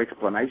for our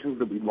explanations,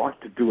 but we like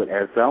to do it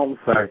ourselves.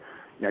 So,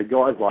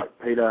 guys like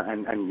Peter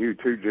and you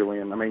too,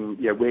 Julian,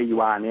 where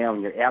you are now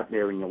and you're out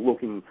there and you're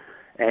looking,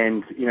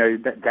 and,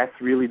 that's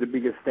really the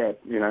biggest step.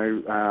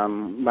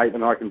 Mate,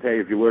 and I can tell you,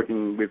 if you're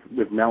working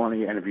with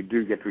Melanie and if you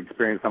do get to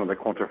experience some of the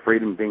Contra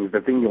Freedom things, the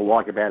thing you'll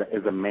like about it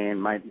as a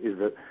man, mate, is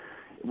that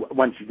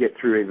once you get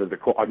through either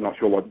I'm not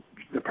sure what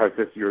the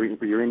process you're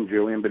in,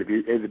 Julian, but if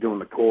you're either doing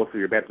the course or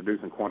you're about to do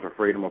some quantum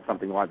freedom or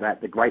something like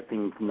that, the great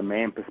thing from the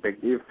man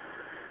perspective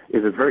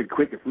is it's very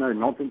quick, it's no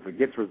nonsense, it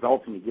gets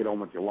results and you get on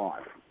with your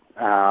life.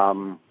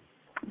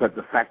 But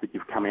the fact that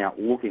you've come out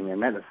looking,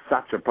 and that is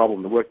such a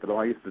problem. The work that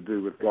I used to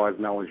do with guys,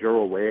 Mel, as you're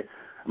aware,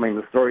 I mean,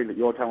 the story that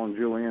you're telling,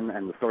 Julian,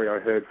 and the story I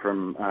heard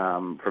from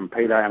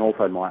Peter, and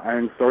also my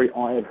own story,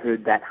 I have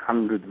heard that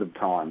hundreds of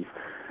times.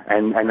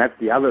 And that's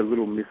the other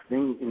little missed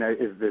thing, you know,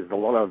 is there's a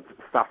lot of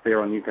stuff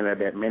there on the internet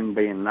about men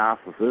being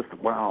narcissists.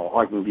 Wow,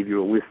 I can give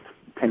you a list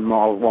 10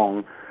 miles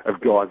long of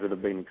guys that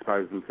have been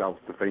exposed themselves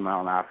to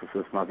female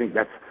narcissists, and I think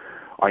that's,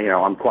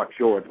 I'm quite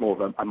sure it's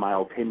more of a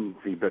male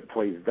tendency, but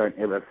please don't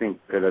ever think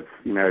that it's,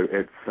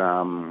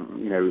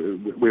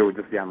 we were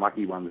just the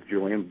unlucky ones,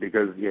 Julian,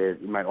 because, yeah,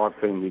 mate, I've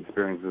seen the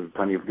experiences of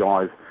plenty of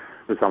guys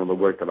with some of the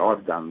work that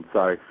I've done.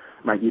 So,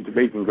 mate, you're to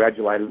be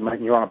congratulated,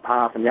 mate, you're on a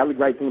path. And the other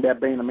great thing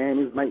about being a man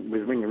is, mate,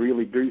 is when you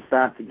really do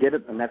start to get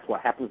it, and that's what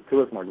happens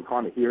to us, and I can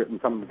kind of hear it in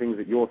some of the things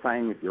that you're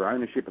saying with your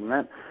ownership and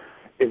that,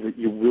 is that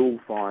you will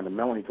find, and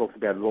Melanie talks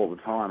about it all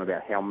the time,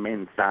 about how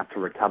men start to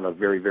recover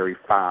very, very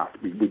fast.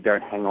 We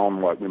don't hang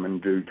on like women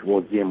do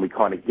towards the end. We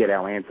kind of get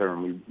our answer,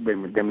 and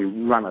then we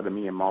run at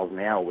 1,000,000 miles an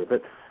hour with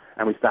it,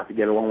 and we start to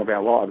get along with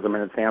our lives. I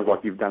mean, it sounds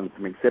like you've done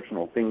some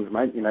exceptional things,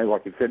 mate,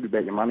 like you said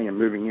about your money and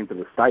moving into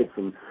the States,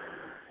 and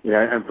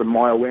and from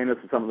my awareness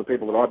of some of the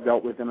people that I've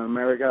dealt with in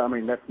America, I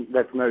mean,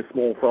 that's no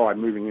small fry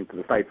moving into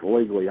the States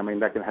illegally. I mean,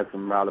 that can have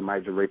some rather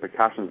major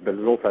repercussions, but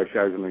it also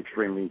shows an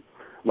extremely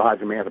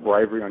large amount of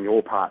bravery on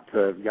your part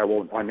to go,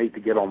 well, I need to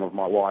get on with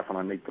my life and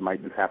I need to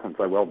make this happen.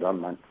 So well done,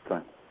 mate. So.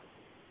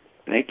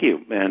 Thank you.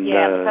 And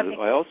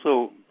I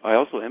also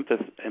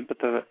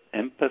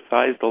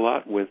empathized a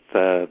lot with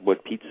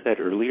what Pete said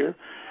earlier.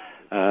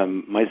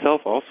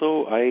 Myself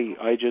also, I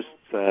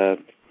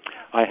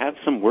have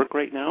some work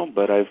right now,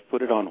 but I've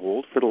put it on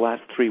hold for the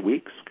last 3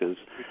 weeks because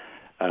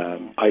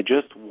I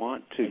just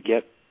want to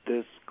get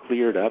this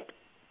cleared up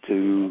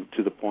to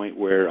the point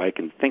where I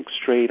can think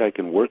straight, I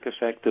can work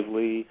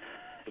effectively,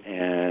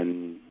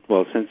 and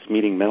well, since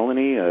meeting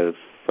Melanie, I've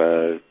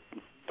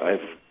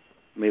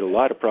made a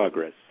lot of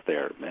progress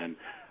there, and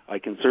I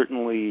can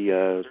certainly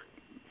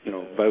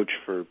vouch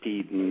for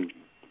Pete and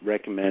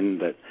recommend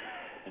that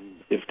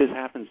if this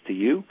happens to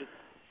you,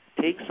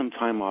 take some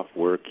time off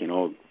work,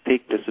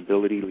 take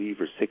disability leave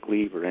or sick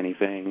leave or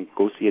anything,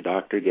 go see a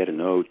doctor, get a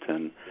note,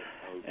 and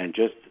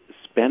just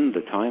spend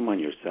the time on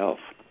yourself.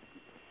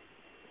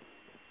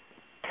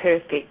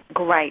 Perfect.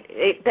 Great.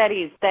 That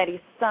is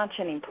such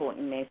an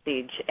important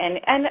message.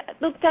 And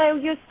look, Dale,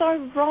 you're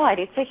so right.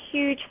 It's a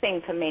huge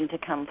thing for men to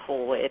come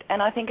forward.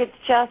 And I think it's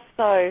just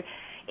so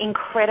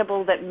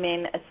incredible that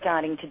men are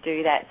starting to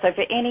do that. So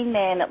for any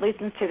man that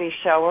listens to this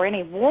show or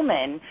any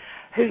woman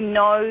who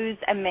knows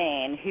a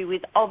man who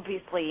is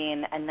obviously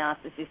in a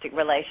narcissistic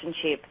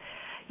relationship,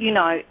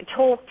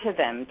 talk to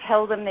them,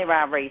 tell them there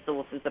are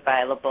resources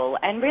available,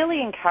 and really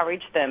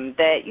encourage them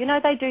that,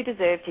 they do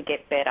deserve to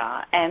get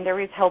better, and there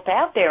is help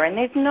out there, and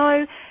there's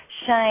no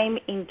shame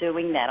in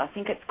doing that. I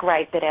think it's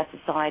great that our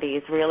society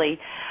is really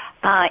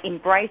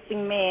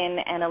embracing men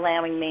and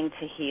allowing men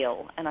to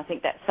heal, and I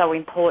think that's so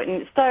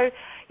important. So,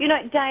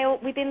 Dale,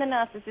 within the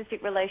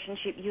narcissistic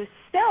relationship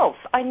yourself,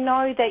 I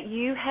know that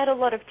you had a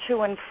lot of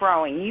to and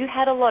froing. You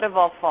had a lot of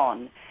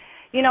off-on.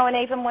 And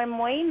even when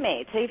we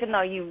met, even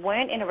though you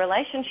weren't in a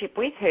relationship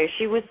with her,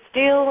 she was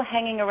still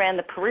hanging around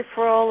the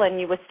peripheral,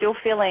 and you were still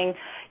feeling,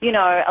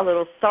 a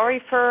little sorry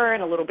for her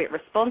and a little bit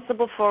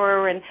responsible for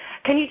her. And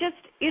can you just,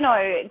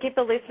 give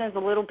the listeners a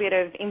little bit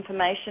of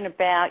information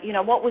about,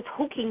 what was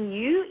hooking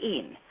you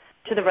in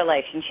to the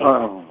relationship?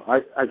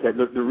 Okay.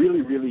 The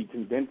really, really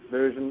condensed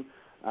version.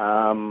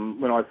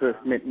 When I first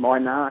met my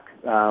narc,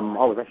 I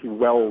was actually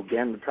well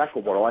down the track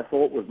of what I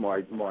thought was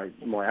my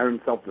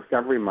own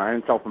self-discovery, my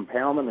own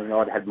self-empowerment, and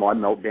I'd had my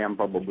meltdown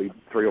probably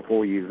 3 or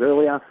 4 years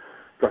earlier,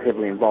 got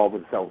heavily involved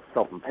with the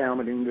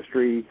self-empowerment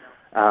industry,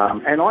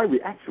 and I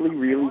actually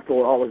really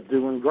thought I was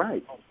doing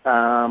great.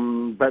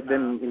 But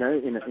then, in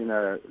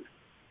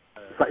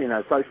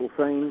a social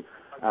scene,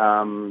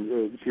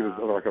 she was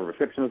like a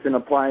receptionist in a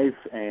place,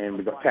 and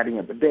we got chatting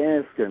at the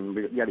desk, and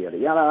we got yada, yada,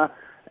 yada.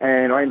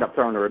 And I ended up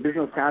throwing her a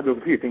business card. There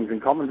was a few things in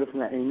common just in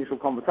that initial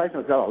conversation.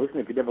 I said, listen,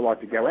 if you'd ever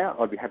like to go out,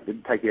 I'd be happy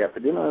to take you out for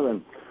dinner.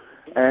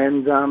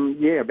 And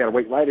about a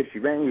week later, she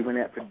rang. We went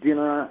out for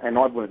dinner, and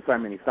I've learned so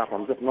many stuff.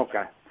 I'm just not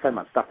going to, so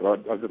much stuff that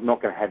I'm just not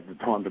going to have the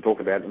time to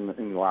talk about in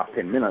the last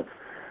 10 minutes.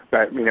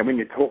 But, when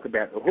you talk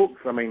about the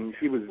hooks,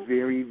 she was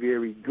very,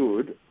 very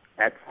good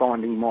at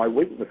finding my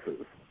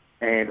weaknesses.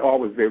 And I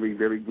was very,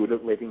 very good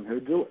at letting her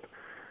do it.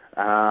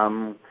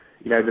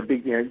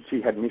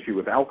 She had an issue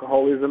with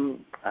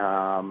alcoholism.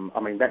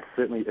 That's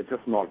certainly, it's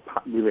just not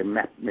really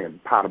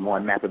part of my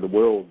map of the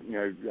world.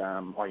 I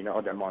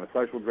don't mind a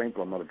social drink,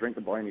 but I'm not a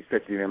drinker by any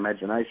stretch of the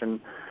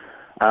imagination.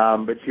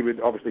 But she would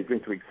obviously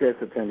drink to excess.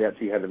 It turned out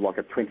she had like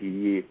a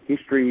 20-year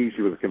history.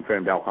 She was a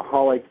confirmed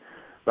alcoholic.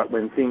 But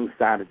when things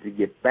started to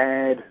get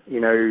bad,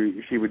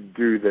 she would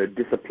do the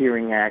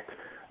disappearing act.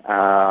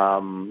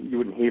 You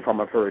wouldn't hear from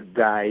her for a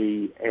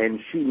day, and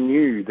she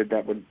knew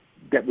that would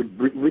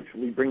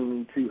literally bring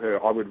me to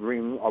her. I would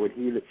ring. I would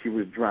hear that she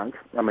was drunk.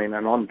 I mean,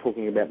 and I'm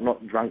talking about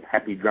not drunk,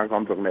 happy drunk.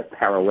 I'm talking about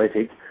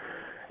paralytic.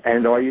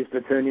 And I used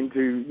to turn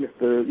into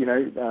Mr.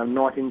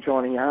 Knight in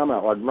shining armour.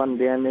 I'd run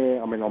down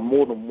there. I mean, on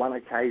more than one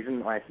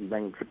occasion, I actually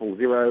rang 000,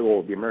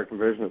 or the American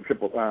version of is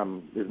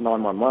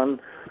 911.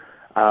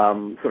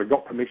 Sort of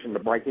got permission to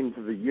break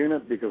into the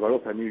unit because I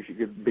also knew she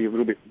could be a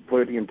little bit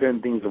flirty and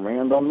turn things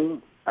around on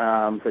me.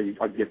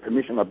 I'd get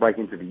permission, I'd break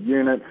into the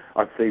unit,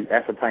 I'd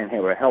ascertain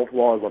how her health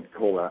was, I'd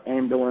call an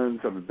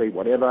ambulance, it would be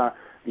whatever.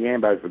 The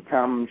ambos would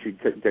come,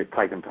 she'd get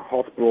taken to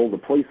hospital, the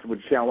police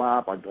would show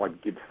up, I'd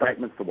give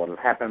statements to what had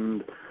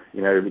happened,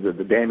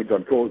 the damage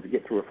I'd caused to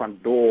get through a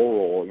front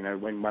door, or,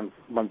 when one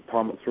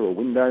time it was through a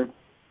window.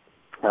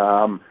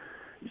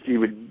 She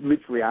would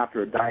literally,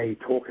 after a day,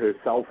 talk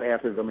herself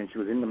out of, she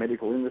was in the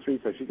medical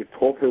industry, so she could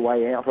talk her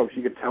way out of,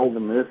 she could tell the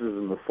nurses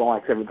and the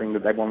psychs everything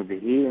that they wanted to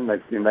hear, and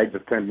they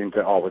just turned into,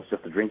 it's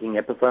just a drinking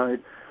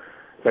episode.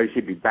 So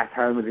she'd be back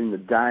home within the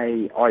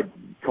day. I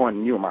kind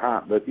of knew in my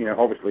heart that,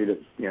 obviously that,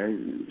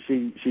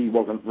 she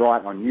wasn't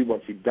right. I knew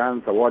what she'd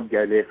done, so I'd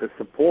go there for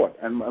support.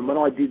 And when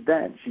I did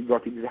that, she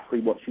got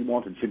exactly what she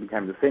wanted. She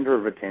became the centre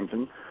of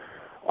attention.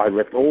 I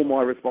left all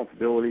my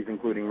responsibilities,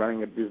 including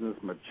running a business,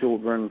 my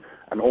children,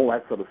 and all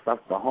that sort of stuff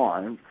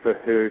behind for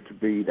her to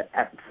be the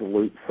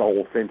absolute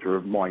sole centre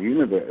of my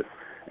universe.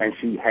 And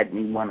she had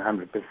me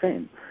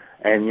 100%.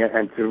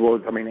 And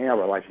towards, our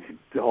relationship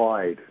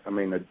died.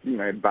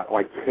 But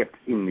I kept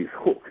in this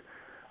hook.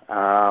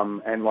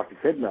 And like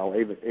I said, Mel,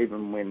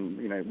 even when,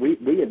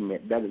 we had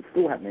met, that was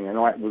still happening. And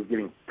I was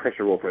getting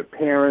pressure off her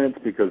parents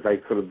because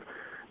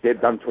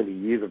they'd done 20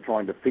 years of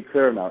trying to fix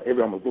her, and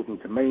everyone was looking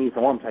to me,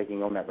 so I'm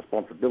taking on that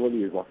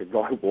responsibility as like a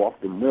guy who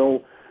often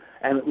will,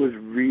 and it was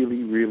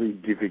really, really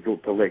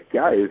difficult to let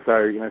go.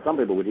 So, some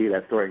people would hear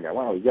that story and go,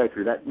 well, you go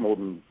through that more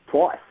than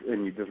twice,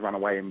 and you just run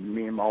away a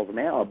million miles an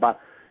hour, but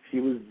she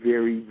was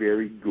very,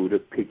 very good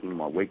at picking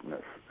my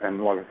weakness,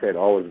 and like I said, I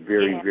was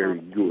very, very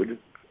good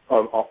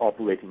of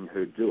letting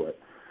her do it.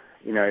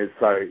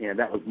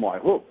 That was my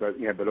hook,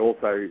 but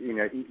also,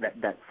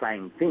 that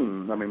same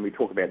thing, we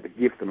talk about the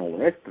gift and all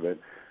the rest of it.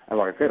 And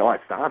like I said, I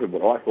started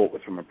what I thought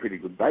was from a pretty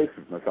good base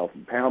with my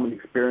self-empowerment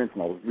experience,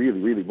 and I was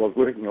really was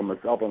working on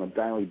myself on a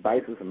daily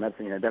basis, and that's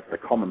the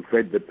common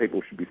thread that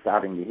people should be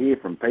starting to hear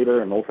from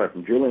Peter and also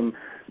from Julian,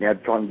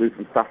 trying to do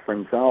some stuff for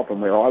himself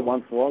and where I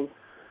once was.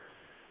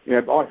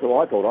 I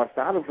thought I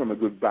started from a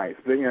good base,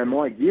 but,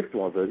 my gift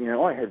was that,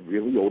 I had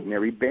really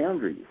ordinary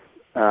boundaries.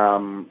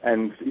 On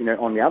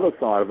the other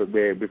side of it,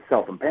 where with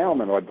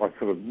self-empowerment, I'd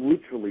sort of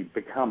literally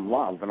become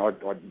love, and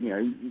I'd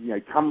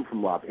come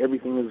from love.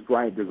 Everything is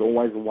great. There's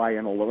always a way,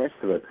 and all the rest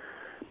of it.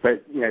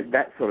 But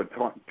that sort of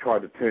tried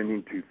to turn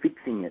into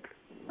fixing it,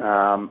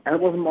 and it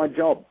wasn't my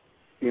job.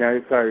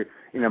 So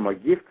my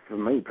gift for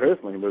me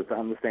personally was to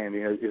understand,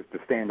 is to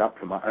stand up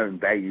for my own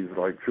values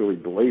that I truly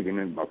believe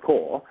in my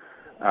core.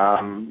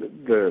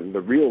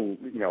 The real,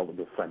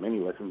 there's so many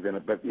lessons in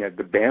it, but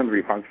the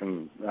boundary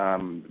function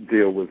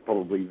deal was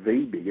probably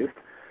the biggest.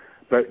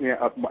 But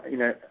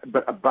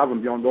but above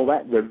and beyond all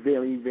that, the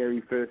very, very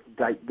first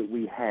date that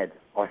we had,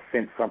 I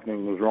sensed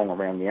something was wrong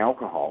around the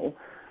alcohol.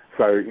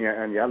 So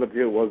and the other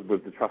deal was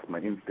to trust my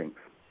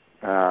instincts.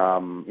 There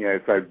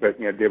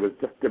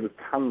was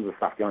tons of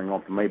stuff going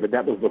on for me, but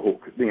that was the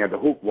hook. The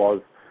hook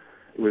was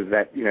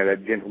that,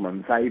 that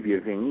gentleman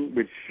saviour thing,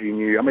 which she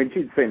knew.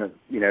 She'd seen it,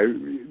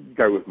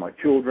 go with my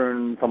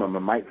children, some of my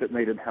mates that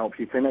needed help.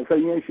 She'd seen it. So,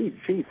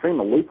 she'd seen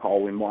a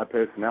loophole in my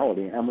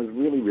personality and was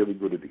really, really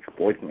good at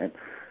exploiting it.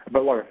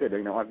 But like I said,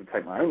 I had to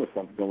take my own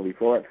responsibility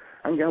for it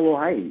and go,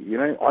 well, hey,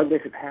 I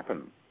let it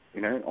happen.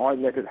 I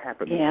let it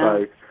happen. Yeah.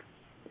 So,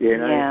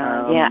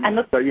 And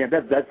look,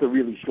 that's a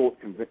really short,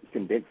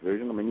 condensed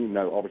version.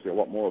 Obviously a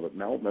lot more of it,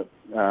 Mel, but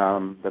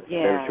that's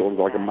as short as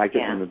I can make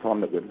it in the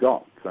time that we've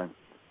got. So.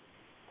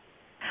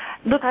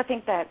 Look, I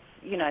think that's,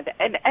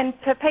 and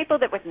for people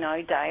that would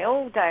know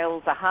Dale's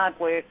a hard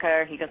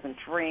worker, he doesn't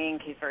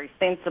drink, he's very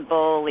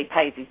sensible, he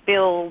pays his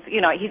bills,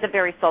 he's a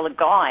very solid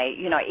guy.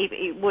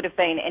 It would have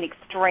been an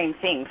extreme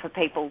thing for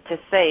people to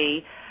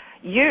see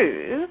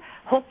you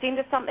hooked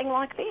into something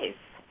like this.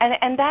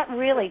 And that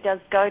really does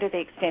go to the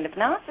extent of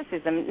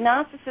narcissism.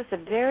 Narcissists are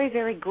very,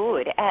 very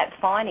good at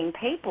finding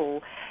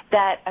people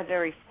that are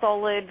very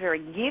solid, very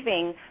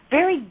giving,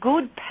 very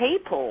good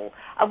people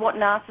are what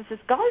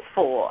narcissists go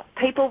for.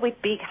 People with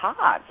big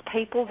hearts,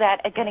 people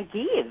that are going to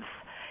give,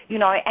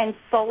 and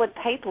solid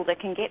people that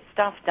can get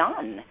stuff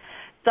done.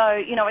 So,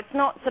 it's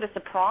not sort of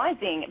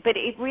surprising, but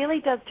it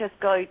really does just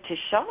go to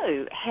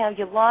show how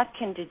your life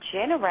can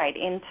degenerate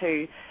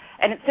into,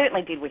 and it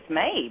certainly did with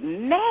me,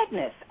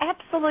 madness,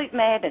 absolute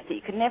madness that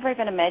you could never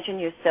even imagine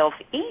yourself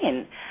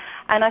in.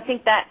 And I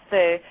think that's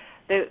the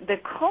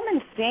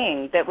common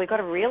thing that we've got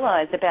to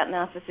realise about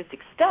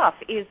narcissistic stuff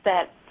is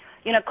that,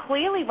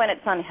 clearly when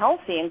it's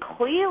unhealthy and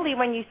clearly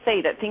when you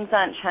see that things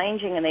aren't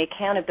changing and the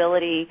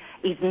accountability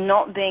is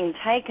not being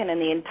taken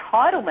and the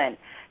entitlement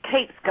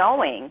keeps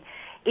going,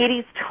 it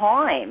is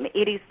time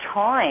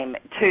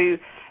to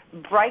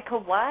break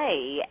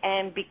away,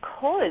 and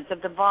because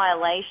of the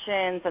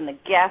violations and the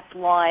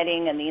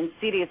gaslighting and the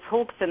insidious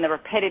hooks and the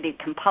repetitive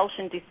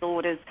compulsion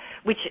disorders,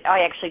 which I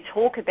actually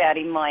talk about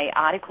in my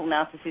article,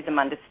 Narcissism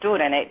Understood,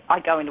 and I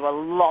go into a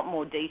lot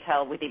more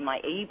detail within my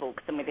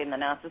ebooks and within the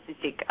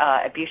Narcissistic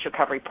Abuse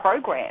Recovery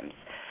programs.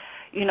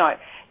 You know,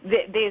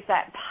 there's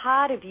that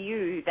part of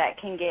you that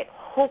can get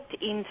hooked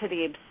into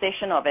the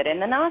obsession of it. And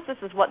the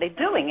narcissists, what they're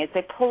doing is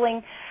they're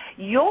pulling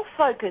your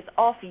focus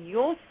off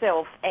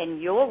yourself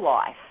and your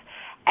life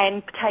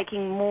and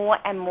taking more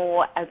and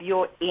more of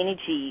your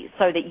energy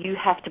so that you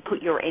have to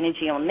put your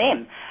energy on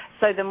them.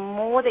 So the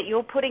more that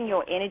you're putting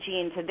your energy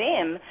into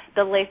them,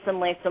 the less and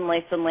less and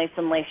less and less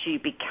and less you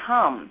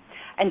become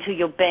until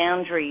your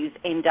boundaries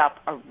end up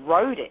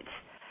eroded.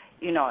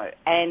 You know,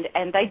 and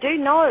they do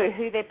know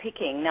who they're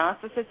picking.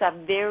 Narcissists are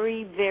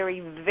very, very,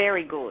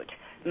 very good,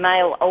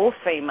 male or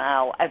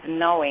female, of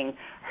knowing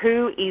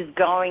who is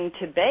going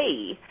to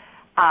be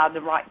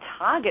the right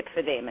target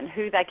for them and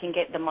who they can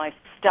get the most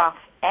stuff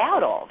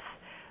out of,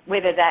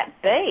 whether that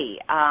be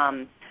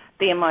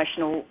the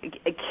emotional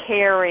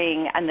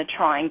caring and the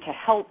trying to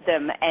help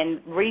them,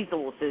 and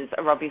resources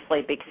are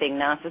obviously a big thing.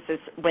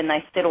 Narcissists, when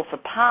they settle for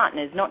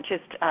partners, not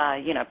just,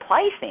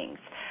 playthings,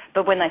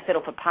 but when they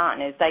settle for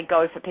partners, they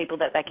go for people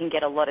that they can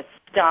get a lot of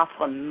stuff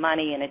and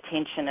money and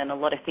attention and a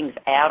lot of things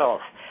out of,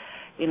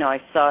 you know.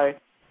 So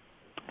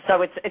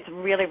it's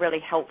really, really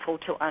helpful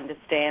to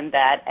understand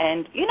that.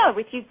 And, you know,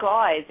 with you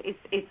guys,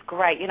 it's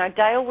great. You know,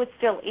 Dale was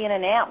still in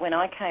and out when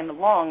I came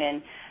along,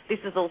 and this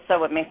is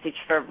also a message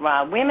for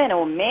women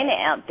or men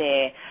out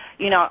there.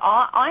 You know,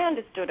 I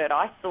understood it.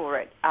 I saw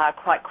it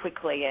quite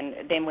quickly.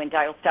 And then when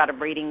Dale started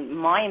reading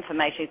my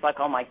information, he's like,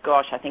 oh, my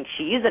gosh, I think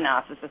she is a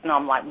narcissist. And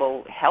I'm like,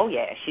 well, hell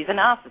yeah, she's a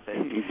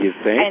narcissist. You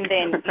think? And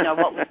then, you know,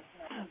 what...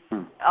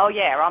 Oh,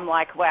 yeah, I'm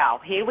like, wow,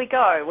 here we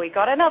go. We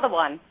got another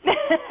one.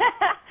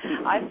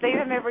 I see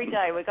them every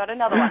day. We got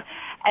another one.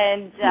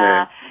 And,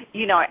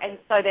 you know, and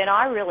so then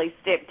I really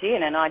stepped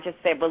in and I just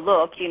said, well,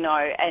 look, you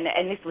know,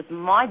 and this was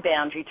my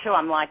boundary too.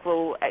 I'm like,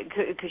 well,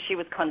 because she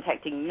was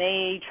contacting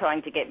me,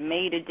 trying to get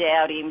me to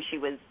doubt him. She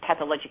was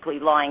pathologically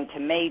lying to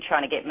me,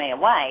 trying to get me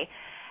away.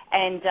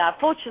 And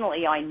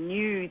fortunately, I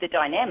knew the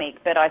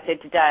dynamic, but I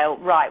said to Dale,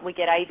 right, we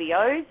get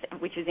ABOs,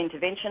 which is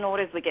intervention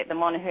orders, we get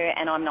them on her,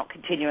 and I'm not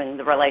continuing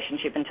the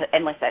relationship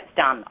unless that's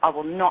done. I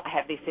will not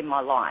have this in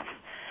my life.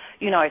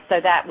 You know, so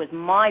that was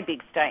my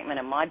big statement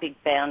and my big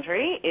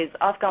boundary is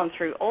I've gone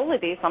through all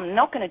of this. I'm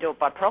not going to do it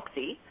by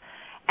proxy.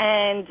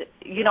 And,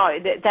 you know,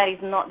 that is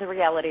not the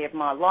reality of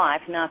my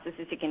life,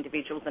 narcissistic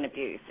individuals and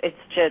abuse. It's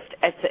just,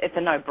 it's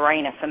a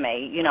no-brainer for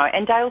me, you know.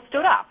 And Dale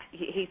stood up.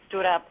 He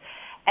stood up.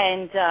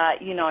 And,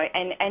 you know,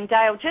 and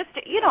Dale, just,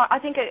 you know, I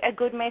think a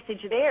good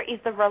message there is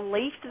the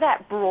relief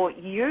that brought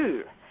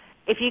you.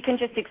 If you can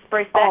just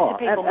express that to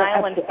people,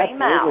 male and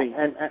female. Absolutely,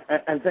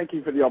 and thank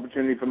you for the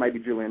opportunity for maybe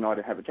Julie and I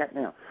to have a chat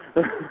now.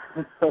 But,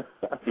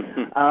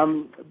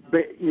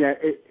 you know,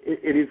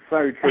 it is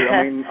so true.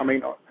 I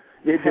mean,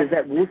 there's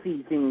that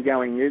wussy thing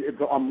going.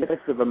 I'm less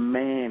of a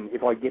man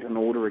if I get an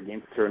order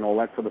against her and all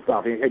that sort of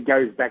stuff. It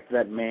goes back to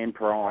that man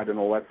pride and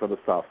all that sort of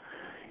stuff.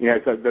 You know,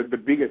 so the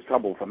biggest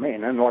trouble for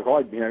men, and like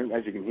I, you know,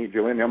 as you can hear,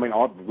 Julian, I mean,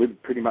 I've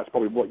lived pretty much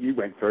probably what you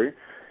went through.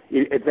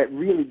 It's that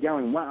really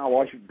going, wow,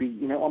 I should be,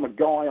 you know, I'm a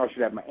guy, I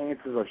should have my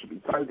answers, I should be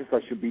focused,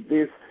 I should be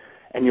this.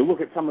 And you look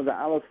at some of the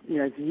other, you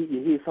know,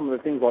 you hear some of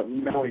the things like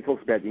Melanie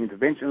talks about the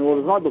intervention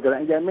orders, and I look at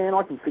that and go, man,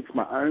 I can fix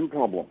my own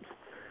problems.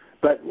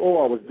 But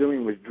all I was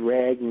doing was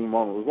dragging them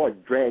on. It was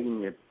like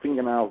dragging your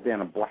fingernails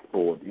down a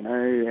blackboard, you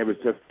know. It was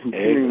just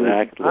continuing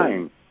exactly.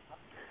 pain.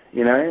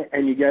 You know,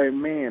 and you go,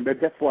 man,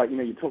 but that's like, you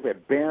know, you talk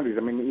about boundaries.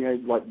 I mean, you know,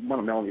 like one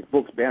of Melanie's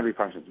books, Boundary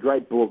Functions,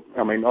 great book.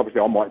 I mean, obviously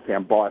I might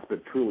sound biased, but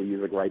it truly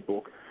is a great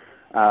book.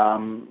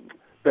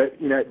 But,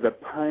 you know, the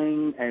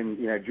pain and,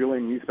 you know,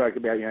 Julian, you spoke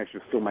about, you know, she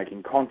was still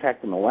making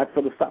contact and all that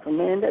sort of stuff. And,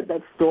 man,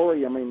 that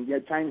story, I mean, yeah,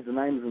 change the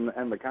names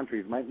and the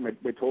countries, mate,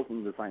 we're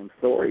talking the same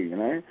story, you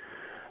know.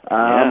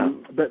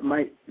 But,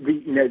 mate,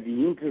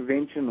 the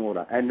intervention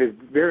order, and there's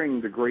varying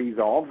degrees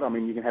of, I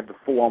mean, you can have the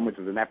full-on, which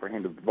is an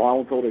apprehended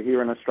violence order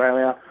here in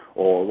Australia,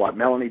 or like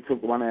Melanie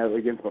took one out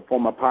against my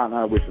former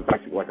partner, which is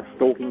basically like a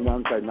stalking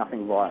one, so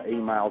nothing via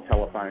email,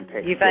 telephone,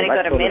 text. You've only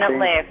got a minute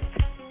left.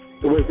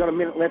 We've got a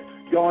minute left.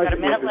 Guys,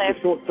 the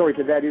short story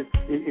to that is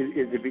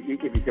if you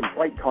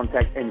complete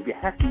contact, and if you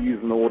have to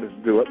use an order to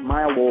do it,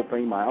 male or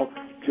female,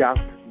 just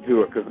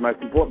do it, because the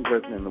most important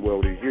person in the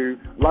world is you.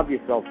 Love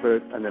yourself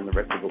first, and then the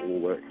rest of it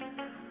will work.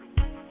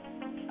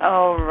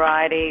 All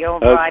righty. So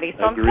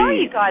I'm agreed.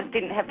 sorry you guys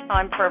didn't have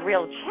time for a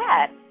real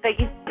chat, but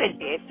you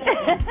did.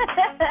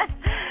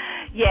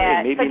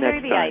 Yeah, hey, so do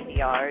the time.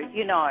 ABO,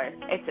 you know,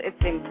 it's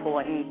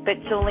important. But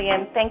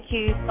Julian, thank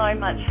you so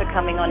much for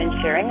coming on and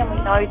sharing, and we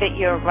know that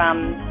you're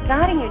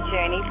starting your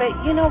journey, but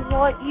you know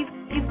what,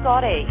 you've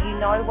got it. You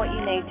know what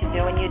you need to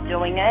do, and you're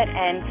doing it,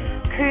 and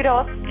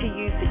kudos to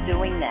you for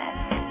doing that.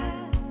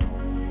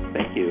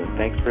 Thank you, and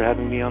thanks for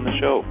having me on the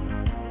show.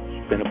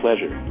 It's been a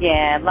pleasure.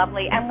 Yeah,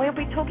 lovely. And we'll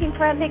be talking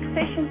for our next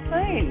session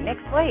soon,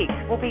 next week.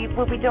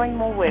 We'll be doing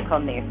more work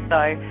on this.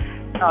 So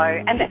So,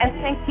 and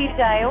thank you,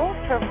 Dale,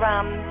 for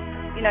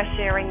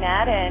sharing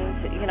that, and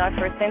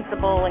for a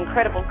sensible,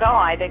 incredible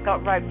guy that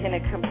got roped in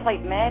a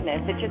complete madness.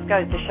 It just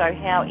goes to show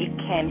how it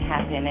can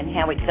happen and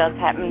how it does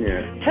happen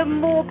to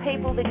more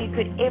people than you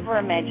could ever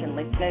imagine,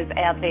 listeners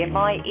out there.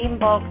 My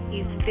inbox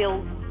is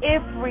filled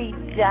every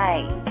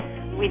day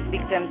with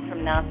victims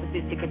from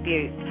narcissistic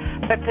abuse.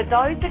 But for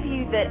those of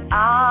you that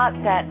are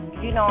that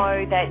he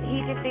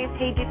did this,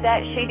 he did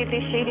that, she did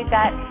this, she did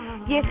that,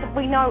 yes,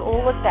 we know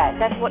all of that.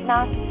 That's what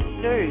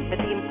narcissists do. But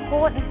the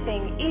important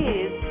thing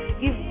is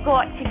you've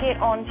got to get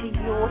on to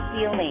your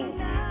healing.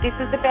 This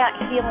is about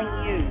healing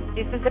you.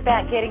 This is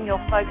about getting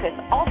your focus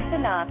off the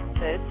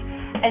narcissist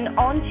and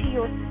onto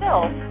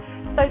yourself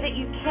so that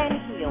you can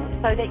heal,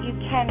 so that you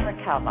can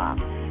recover.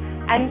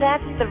 And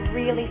that's the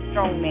really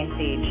strong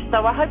message.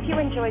 So I hope you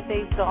enjoyed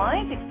these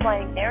guys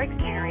explaining their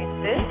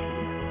experiences.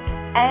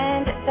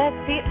 And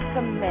that's it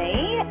for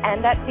me,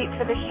 and that's it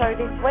for the show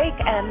this week.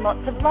 And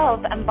lots of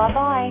love, and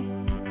bye-bye.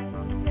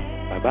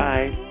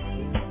 Bye-bye.